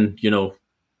again,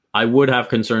 I would have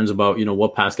concerns about,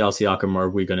 what Pascal Siakam are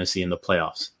we going to see in the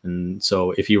playoffs? And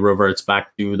so if he reverts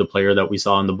back to the player that we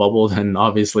saw in the bubble, then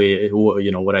obviously,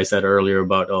 what I said earlier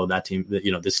about, that team,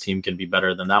 this team can be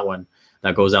better than that one,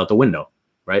 that goes out the window,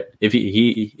 right? If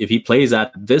he plays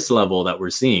at this level that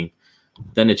we're seeing,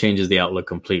 then it changes the outlook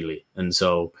completely. And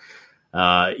so,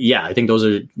 I think those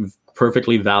are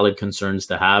perfectly valid concerns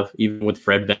to have, even with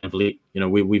Fred VanVleet.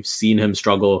 We've seen him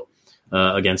struggle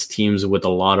against teams with a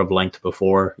lot of length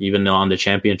before, even on the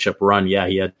championship run. Yeah,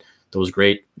 he had those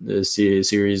great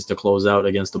series to close out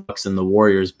against the Bucks and the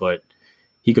Warriors, but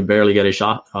he could barely get a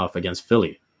shot off against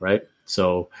Philly, right?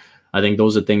 So I think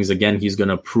those are things, again, he's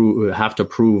going to have to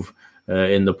prove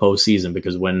in the postseason,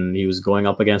 because when he was going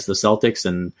up against the Celtics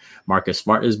and Marcus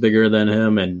Smart is bigger than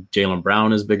him and Jaylen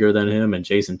Brown is bigger than him and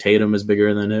Jason Tatum is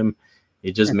bigger than him,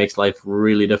 it just makes life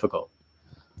really difficult.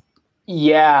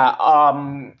 Yeah,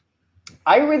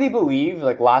 I really believe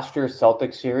like last year's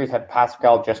Celtics series had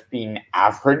Pascal just being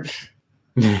average.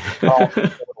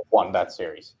 Won that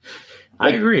series. I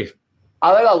agree.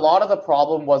 I think a lot of the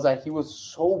problem was that he was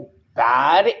so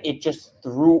bad, it just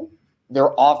threw their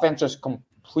offense just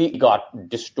completely got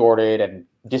distorted and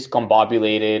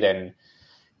discombobulated, and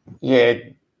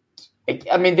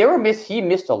I mean he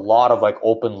missed a lot of like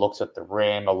open looks at the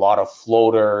rim, a lot of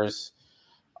floaters,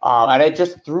 and it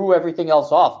just threw everything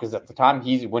else off because at the time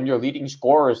when your leading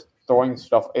scorer is throwing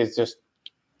stuff is just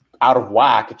out of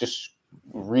whack, it just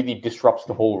really disrupts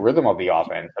the whole rhythm of the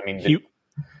offense. I mean,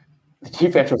 the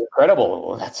defense was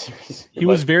incredible in that series. He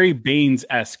was very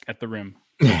Baines-esque at the rim.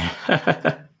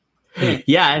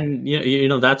 Yeah, and you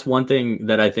know that's one thing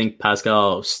that I think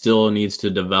Pascal still needs to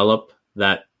develop,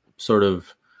 that sort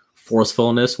of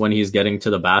forcefulness when he's getting to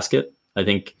the basket. I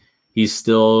think he's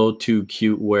still too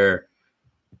cute where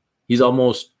he's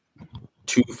almost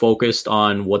too focused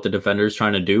on what the defender is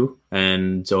trying to do.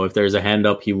 And so if there's a hand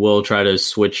up, he will try to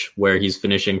switch where he's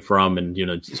finishing from and,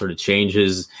 sort of change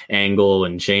his angle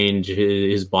and change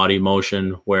his body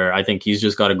motion, where I think he's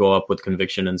just got to go up with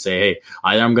conviction and say, hey,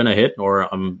 either I'm going to hit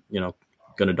or I'm,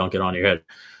 going to dunk it on your head.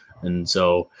 And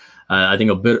so I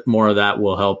think a bit more of that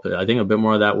will help. I think a bit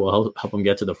more of that will help him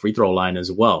get to the free throw line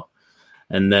as well.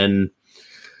 And then,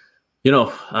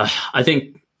 I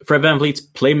think Fred VanVleet's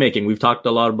playmaking, we've talked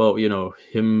a lot about,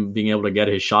 him being able to get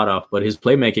his shot off, but his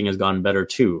playmaking has gotten better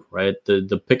too, right?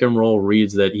 The pick and roll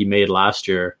reads that he made last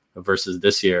year versus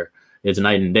this year, it's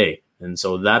night and day. And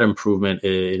so that improvement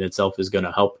in itself is going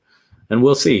to help. And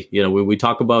we'll see, we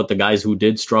talk about the guys who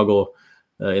did struggle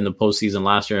in the postseason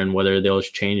last year and whether they'll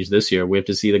change this year. We have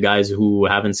to see the guys who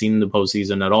haven't seen the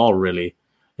postseason at all, really,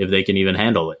 if they can even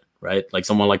handle it, right? Like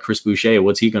someone like Chris Boucher,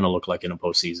 what's he going to look like in a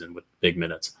postseason with big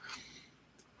minutes?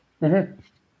 Mm-hmm.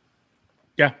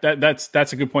 Yeah, that's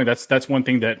a good point. That's one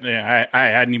thing that I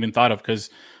hadn't even thought of,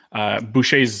 because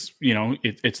Boucher's,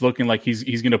 it's looking like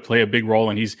he's going to play a big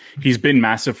role, and he's been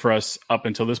massive for us up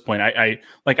until this point. I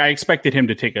expected him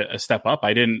to take a step up.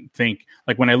 I didn't think,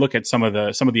 like, when I look at some of the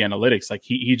analytics, like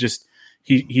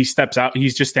he steps out, he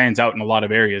just stands out in a lot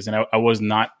of areas, and I was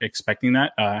not expecting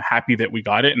that. Happy that we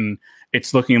got it, and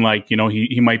it's looking like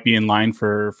he might be in line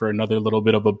for another little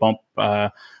bit of a bump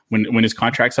when his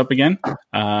contract's up again.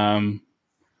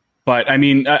 But I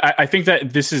mean, I think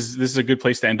that this is a good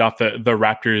place to end off the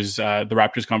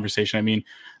Raptors conversation. I mean,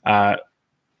 I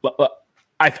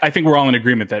think we're all in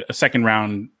agreement that a second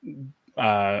round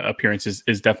appearance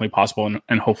is definitely possible,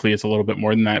 and hopefully it's a little bit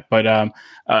more than that. But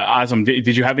Azam,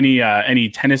 did you have any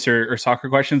tennis or soccer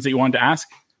questions that you wanted to ask?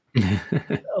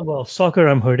 Well, soccer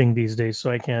I'm hurting these days,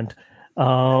 so I can't.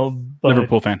 But...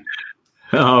 Liverpool fan.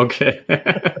 Oh, okay.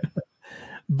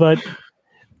 But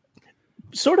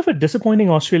sort of a disappointing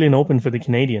Australian Open for the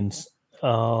Canadians.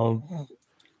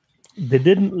 They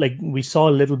didn't, we saw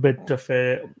a little bit of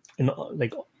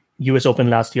US Open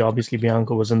last year. Obviously,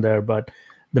 Bianca wasn't there, but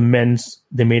the men's,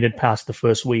 they made it past the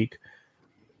first week.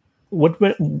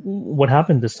 What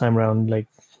happened this time around?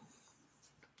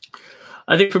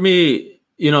 I think for me,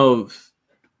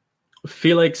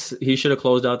 Felix, he should have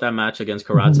closed out that match against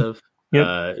Karatsev. Mm-hmm.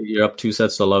 Yep. You're up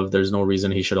 2-0. There's no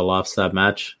reason he should have lost that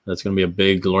match. That's going to be a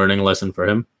big learning lesson for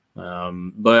him.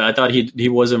 But I thought he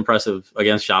was impressive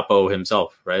against Chapo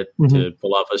himself, right? Mm-hmm. To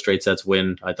pull off a straight sets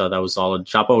win. I thought that was solid.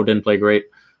 Chapo didn't play great,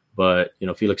 but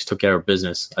Felix took care of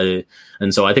business.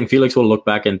 And so I think Felix will look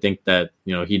back and think that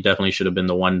he definitely should have been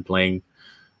the one playing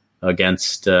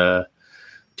against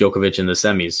Djokovic in the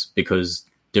semis, because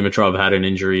Dimitrov had an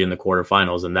injury in the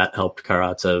quarterfinals, and that helped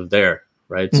Karatsev there,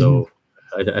 right? Mm-hmm. So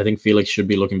I think Felix should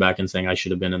be looking back and saying, I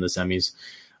should have been in the semis.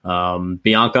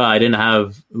 Bianca, I didn't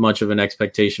have much of an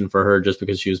expectation for her just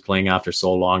because she was playing after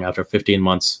so long. After 15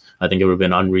 months, I think it would have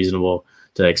been unreasonable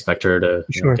to expect her to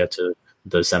get to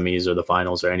the semis or the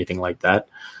finals or anything like that.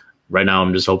 Right now,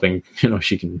 I'm just hoping,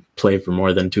 she can play for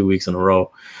more than 2 weeks in a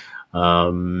row.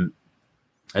 And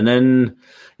then,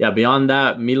 beyond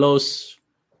that, Milos,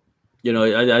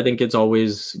 I think it's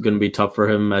always going to be tough for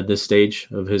him at this stage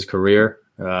of his career.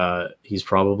 He's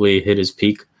probably hit his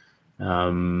peak.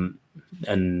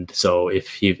 And so if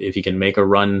he can make a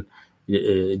run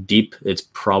deep, it's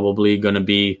probably going to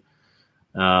be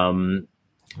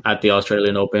at the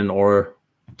Australian Open or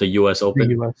the US Open.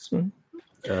 The US.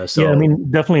 I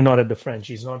mean, definitely not at the French.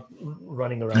 He's not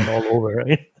running around all over,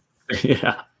 right?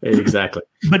 Yeah, exactly.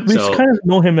 But we kind of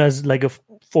know him as like a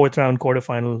fourth round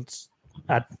quarterfinals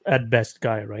at best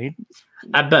guy, right?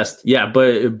 At best, yeah.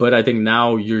 But I think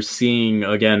now you're seeing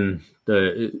again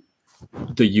the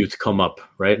youth come up,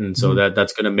 right? And so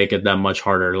that's going to make it that much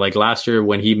harder. Like last year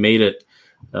when he made it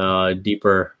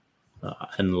deeper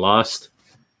and lost,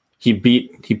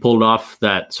 he pulled off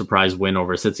that surprise win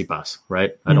over Tsitsipas,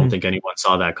 right? I don't think anyone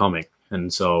saw that coming.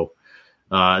 And so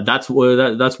that's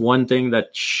one thing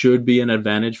that should be an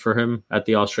advantage for him at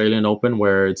the Australian Open,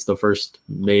 where it's the first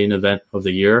main event of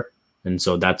the year. And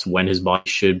so that's when his body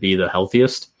should be the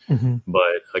healthiest. Mm-hmm.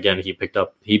 But again, he picked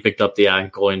up the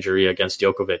ankle injury against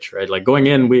Djokovic, right? Like going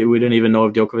in, we didn't even know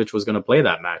if Djokovic was going to play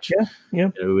that match. Yeah.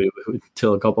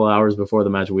 Till a couple of hours before the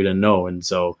match, we didn't know. And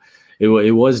so it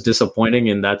was disappointing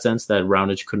in that sense that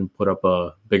Raonic couldn't put up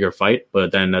a bigger fight.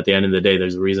 But then at the end of the day,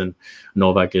 there's a reason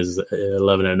Novak is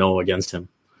 11-0 against him.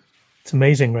 It's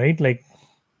amazing, right? Like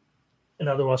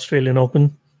another Australian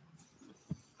Open.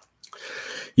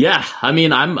 Yeah, I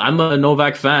mean, I'm a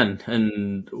Novak fan,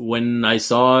 and when I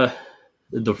saw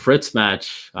the Fritz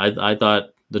match, I thought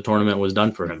the tournament was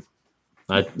done for him.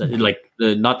 Not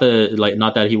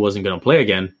that he wasn't going to play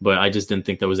again, but I just didn't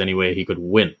think there was any way he could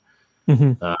win.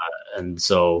 Mm-hmm. And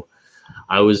so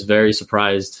I was very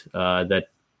surprised that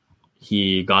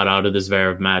he got out of this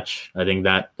Zverev match. I think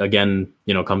that again,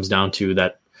 comes down to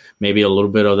that maybe a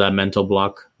little bit of that mental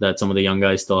block that some of the young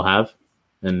guys still have,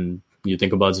 and. You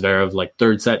think about Zverev, like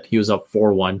third set, he was up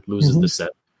 4-1, loses the set.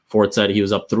 Fourth set, he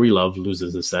was up 3-love,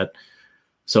 loses the set.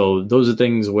 So those are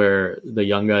things where the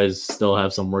young guys still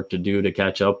have some work to do to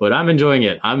catch up. But I'm enjoying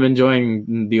it. I'm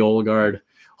enjoying the old guard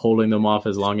holding them off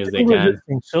as long as they can.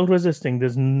 Still resisting.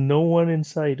 There's no one in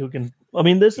sight who can. I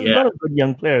mean, there's a lot of good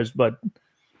young players, but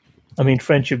I mean,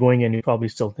 French, you're going in, you're probably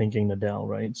still thinking Nadal,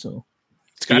 right? So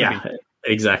it's gotta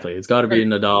be. Exactly. It's got to be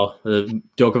Nadal.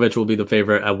 Djokovic will be the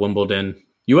favorite at Wimbledon.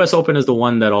 U.S. Open is the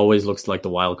one that always looks like the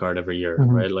wild card every year,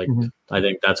 right? Like, I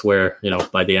think that's where,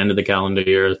 by the end of the calendar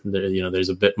year, there's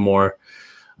a bit more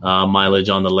mileage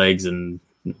on the legs, and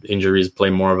injuries play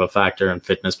more of a factor, and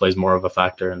fitness plays more of a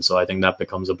factor. And so I think that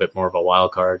becomes a bit more of a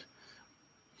wild card.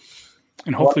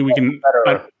 And hopefully we can,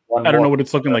 I don't know what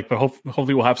it's looking like, but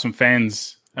hopefully we'll have some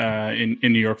fans in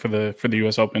New York for the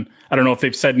U.S. Open. I don't know if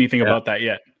they've said anything about that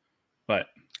yet, but.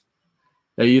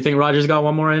 You think Roger's got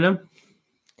one more in him?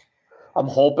 I'm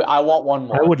hoping. I want one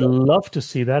more. I would love to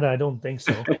see that. I don't think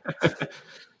so.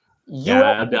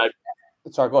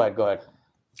 Sorry, go ahead.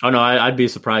 Oh, no, I'd be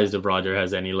surprised if Roger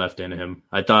has any left in him.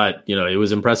 I thought, it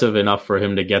was impressive enough for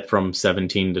him to get from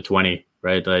 17 to 20,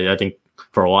 right? I think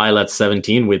for a while at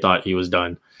 17, we thought he was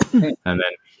done. And then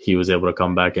he was able to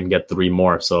come back and get 3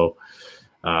 more. So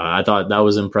I thought that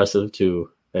was impressive to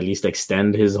at least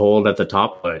extend his hold at the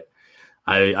top. But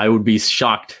I would be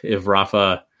shocked if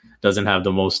Rafa doesn't have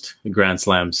the most Grand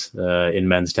Slams in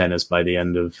men's tennis by the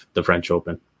end of the French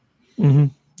Open. Mm-hmm.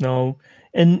 No.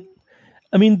 And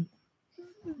I mean,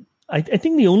 I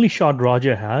think the only shot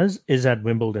Roger has is at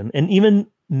Wimbledon. And even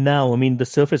now, I mean, the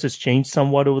surface has changed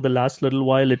somewhat over the last little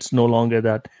while. It's no longer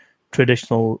that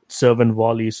traditional serve and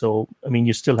volley. So, I mean,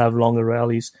 you still have longer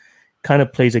rallies. Kind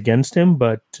of plays against him.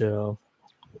 But,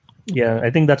 I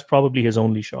think that's probably his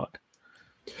only shot.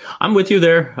 I'm with you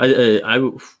there.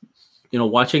 I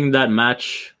watching that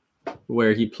match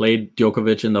where he played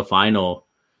Djokovic in the final,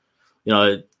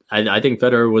 I think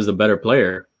Federer was the better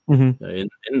player in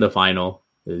the final.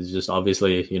 It's just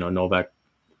obviously, Novak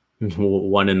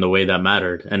won in the way that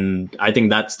mattered. And I think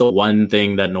that's the one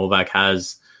thing that Novak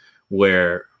has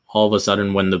where all of a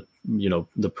sudden when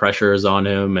the pressure is on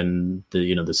him and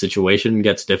the situation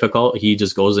gets difficult, he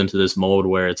just goes into this mode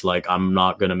where it's like, I'm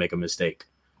not going to make a mistake.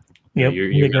 Yep.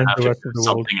 You're going to have to do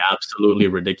something absolutely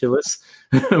ridiculous,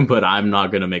 but I'm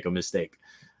not going to make a mistake.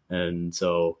 And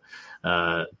so,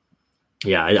 I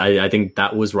think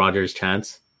that was Roger's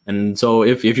chance. And so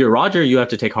if you're Roger, you have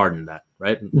to take heart in that,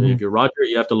 right? Mm-hmm. If you're Roger,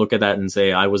 you have to look at that and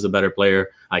say, I was the better player.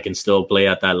 I can still play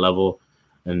at that level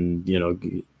and,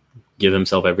 give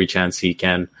himself every chance he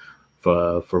can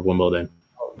for Wimbledon.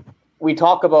 We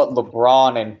talk about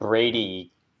LeBron and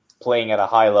Brady playing at a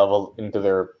high level into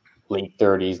their late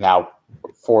 30s, now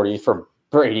 40s for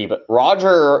Brady, but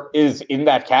Roger is in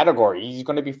that category. He's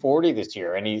going to be 40 this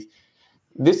year, and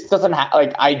this doesn't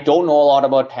I don't know a lot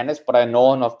about tennis, but I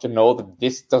know enough to know that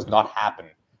this does not happen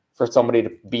for somebody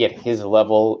to be at his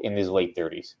level in his late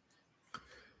 30s.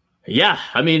 Yeah,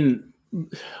 I mean,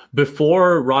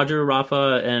 before Roger,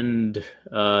 Rafa, and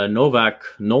Novak,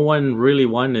 no one really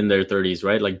won in their 30s,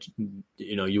 right? Like,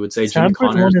 you would say Jimmy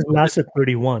Connors won his last at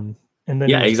 31. And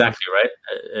then exactly right.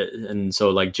 And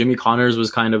so like Jimmy Connors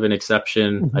was kind of an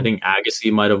exception. I think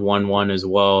Agassi might have won one as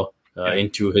well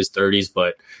into his 30s,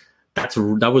 but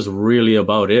that was really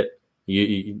about it.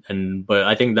 But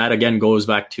I think that again goes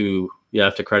back to you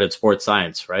have to credit sports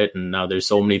science, right? And now there's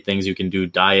so many things you can do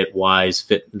diet wise,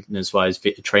 fitness wise,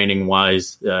 training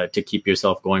wise to keep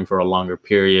yourself going for a longer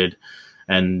period.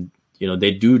 And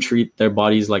they do treat their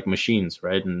bodies like machines,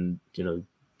 right? And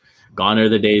gone are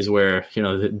the days where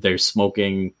they're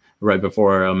smoking right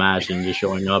before a match and just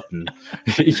showing up, and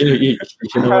you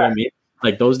know what I mean?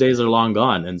 Like those days are long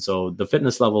gone, and so the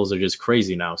fitness levels are just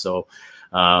crazy now. So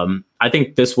I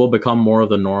think this will become more of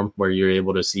the norm, where you're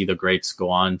able to see the greats go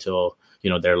on till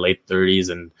their late 30s,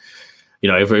 and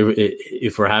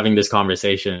if we're having this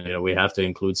conversation, we have to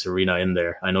include Serena in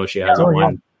there. I know she hasn't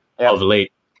won of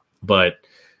late, but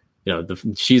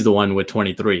she's the one with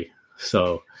 23.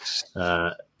 So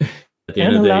at the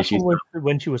end of the day, she's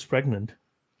when she was pregnant.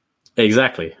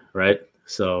 Exactly, right.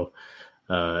 So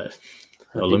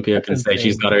Olympia can say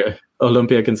she's got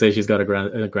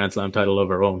a Grand Slam title of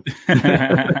her own.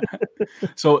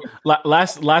 So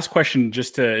last question,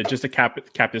 just to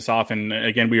cap this off, and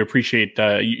again, we appreciate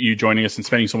you joining us and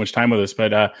spending so much time with us.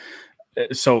 But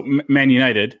so Man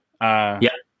United,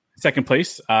 second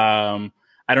place.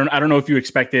 I don't know if you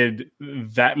expected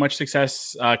that much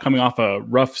success coming off a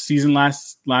rough season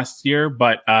last year,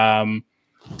 but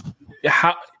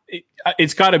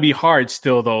it's got to be hard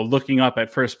still, though, looking up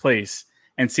at first place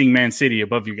and seeing Man City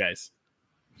above you guys.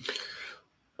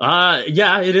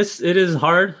 Yeah, it is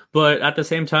hard, but at the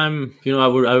same time, I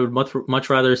would much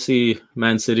rather see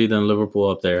Man City than Liverpool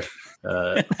up there.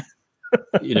 And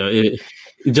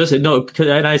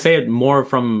I say it more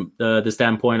from the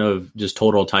standpoint of just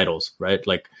total titles, right?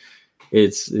 Like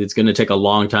it's going to take a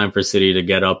long time for City to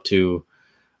get up to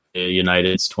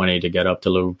United's 20, to get up to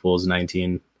Liverpool's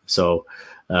 19. So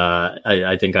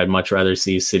I think I'd much rather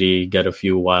see City get a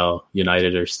few while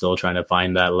United are still trying to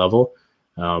find that level.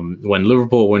 When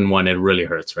Liverpool win one, it really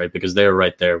hurts, right? Because they're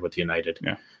right there with United.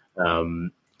 Yeah.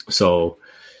 So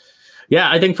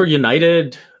I think for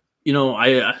United,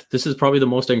 this is probably the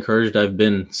most encouraged I've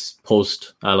been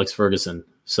post Alex Ferguson.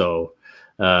 So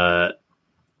I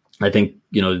think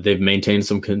they've maintained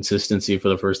some consistency for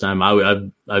the first time.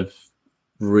 I've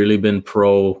really been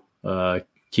pro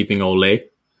keeping Ole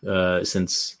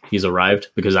since he's arrived,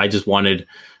 because I just wanted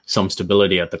some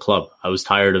stability at the club. I was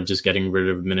tired of just getting rid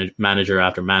of manager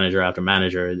after manager after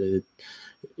manager.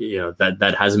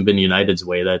 That hasn't been United's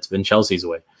way. That's been Chelsea's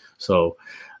way. So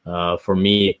for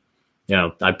me,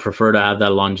 I prefer to have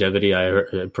that longevity.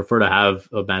 I prefer to have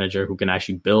a manager who can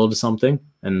actually build something.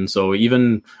 And so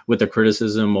even with the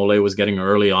criticism Ole was getting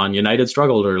early on, United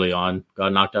struggled early on,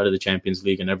 got knocked out of the Champions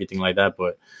League and everything like that.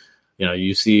 But,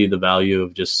 you see the value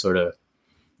of just sort of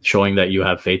showing that you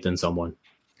have faith in someone.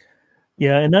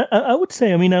 Yeah, and I would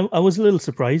say, I was a little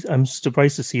surprised. I'm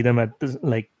surprised to see them at this,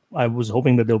 I was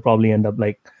hoping that they'll probably end up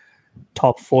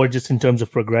top 4 just in terms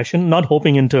of progression, not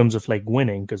hoping in terms of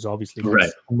winning, because obviously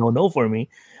that's no for me.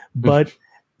 But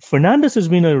Fernandes has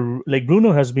been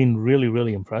Bruno has been really,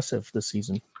 really impressive this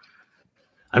season.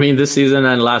 This season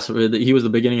and he was the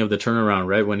beginning of the turnaround,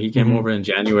 right? When he came over in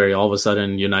January, all of a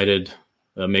sudden United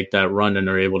make that run and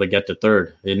are able to get to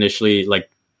third. Initially, when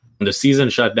the season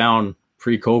shut down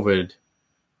pre-COVID,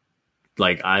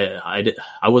 I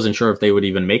wasn't sure if they would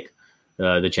even make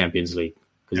the Champions League,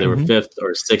 because they were 5th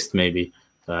or 6th maybe.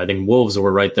 I think Wolves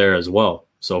were right there as well.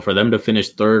 So for them to finish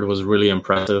third was really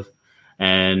impressive.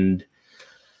 And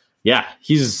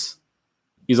he's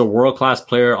a world-class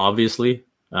player, obviously.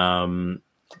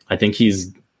 I think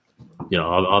he's,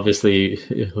 obviously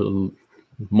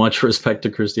much respect to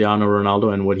Cristiano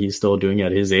Ronaldo and what he's still doing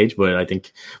at his age. But I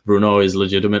think Bruno is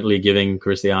legitimately giving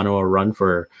Cristiano a run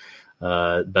for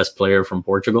best player from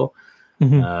Portugal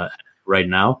right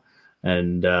now.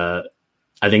 And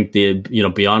I think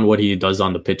beyond what he does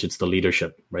on the pitch, it's the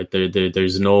leadership, right?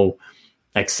 There's no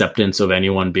acceptance of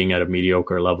anyone being at a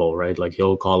mediocre level, right?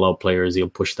 He'll call out players, he'll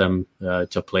push them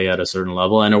to play at a certain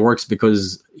level, and it works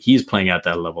because he's playing at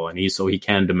that level, and he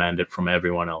can demand it from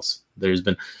everyone else. There's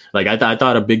been I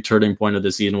thought a big turning point of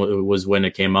the season was when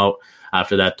it came out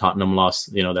after that Tottenham loss,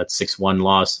 that 6-1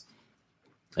 loss,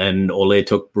 and Ole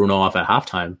took Bruno off at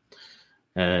halftime,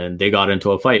 and they got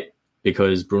into a fight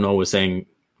because Bruno was saying,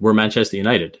 we're Manchester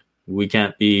United. We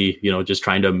can't be, just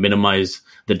trying to minimize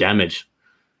the damage.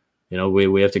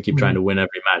 We have to keep trying to win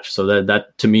every match. So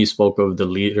that to me spoke of the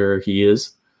leader he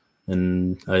is.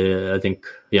 And I think,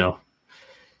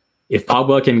 if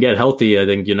Pogba can get healthy, I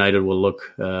think United will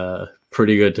look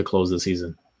pretty good to close the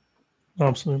season.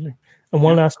 Absolutely. And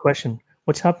one last question.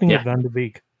 What's happening with Van de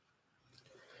Beek?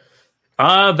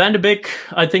 Van de Beek,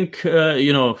 I think,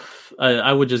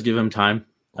 I would just give him time.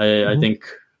 I think,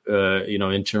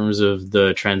 in terms of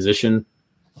the transition,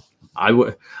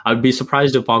 I'd be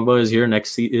surprised if Pogba is here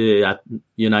at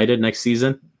United next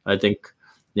season. I think,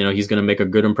 he's going to make a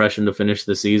good impression to finish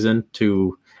the season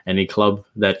to any club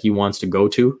that he wants to go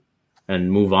to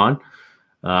and move on.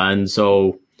 And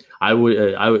so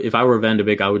if I were Van de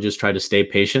Beek, I would just try to stay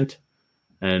patient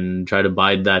and try to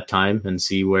bide that time and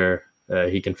see where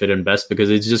he can fit in best, because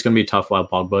it's just going to be tough while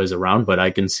Pogba is around. But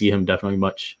I can see him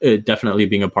definitely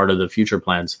being a part of the future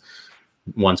plans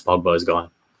once Pogba is gone.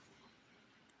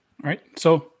 All right.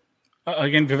 So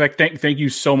again, Vivek, thank you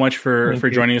so much for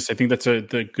joining us. I think that's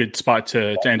the good spot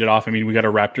to end it off. I mean, we got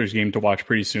a Raptors game to watch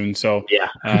pretty soon, so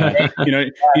yeah,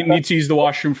 you need to use the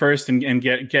washroom first and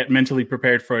get mentally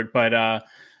prepared for it. But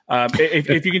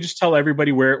if you can just tell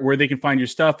everybody where they can find your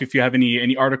stuff, if you have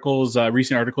any articles,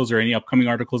 recent articles, or any upcoming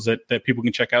articles that people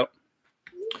can check out.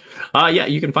 Yeah,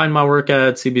 you can find my work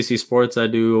at CBC Sports. I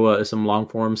do some long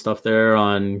form stuff there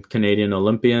on Canadian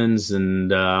Olympians,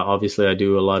 and obviously I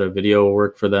do a lot of video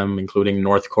work for them, including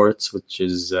North Courts, which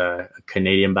is a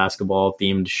Canadian basketball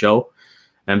themed show.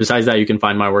 And besides that, you can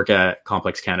find my work at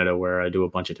Complex Canada, where I do a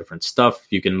bunch of different stuff.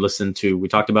 You can listen to, we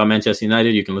talked about Manchester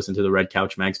United. You can listen to the Red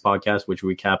Couch Mags podcast, which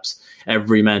recaps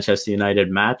every Manchester United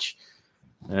match.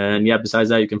 And yeah, besides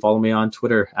that, you can follow me on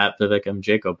Twitter at Vivek M.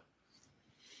 Jacob.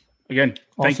 Again,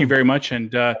 thank you very much.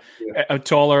 And to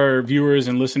all our viewers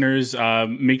and listeners,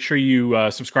 make sure you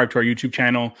subscribe to our YouTube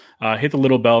channel. Hit the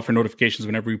little bell for notifications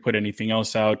whenever we put anything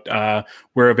else out.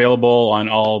 We're available on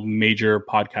all major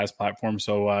podcast platforms.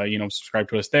 So, subscribe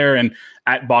to us there, and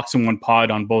at Boxing One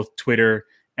Pod on both Twitter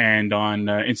and on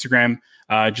Instagram.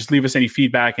 Just leave us any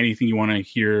feedback, anything you want to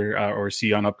hear or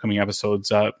see on upcoming episodes.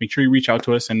 Make sure you reach out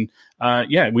to us. And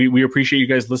we appreciate you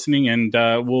guys listening, and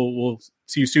we'll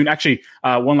see you soon. Actually,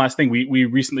 one last thing. We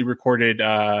recently recorded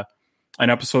an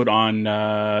episode on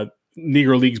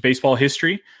Negro Leagues baseball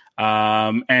history,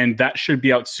 and that should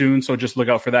be out soon. So just look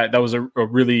out for that. That was a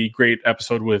really great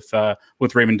episode with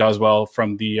Raymond Doswell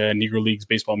from the Negro Leagues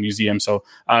Baseball Museum. So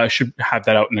should have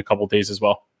that out in a couple days as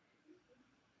well.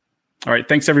 All right.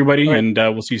 Thanks, everybody. All right. And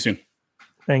we'll see you soon.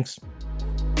 Thanks.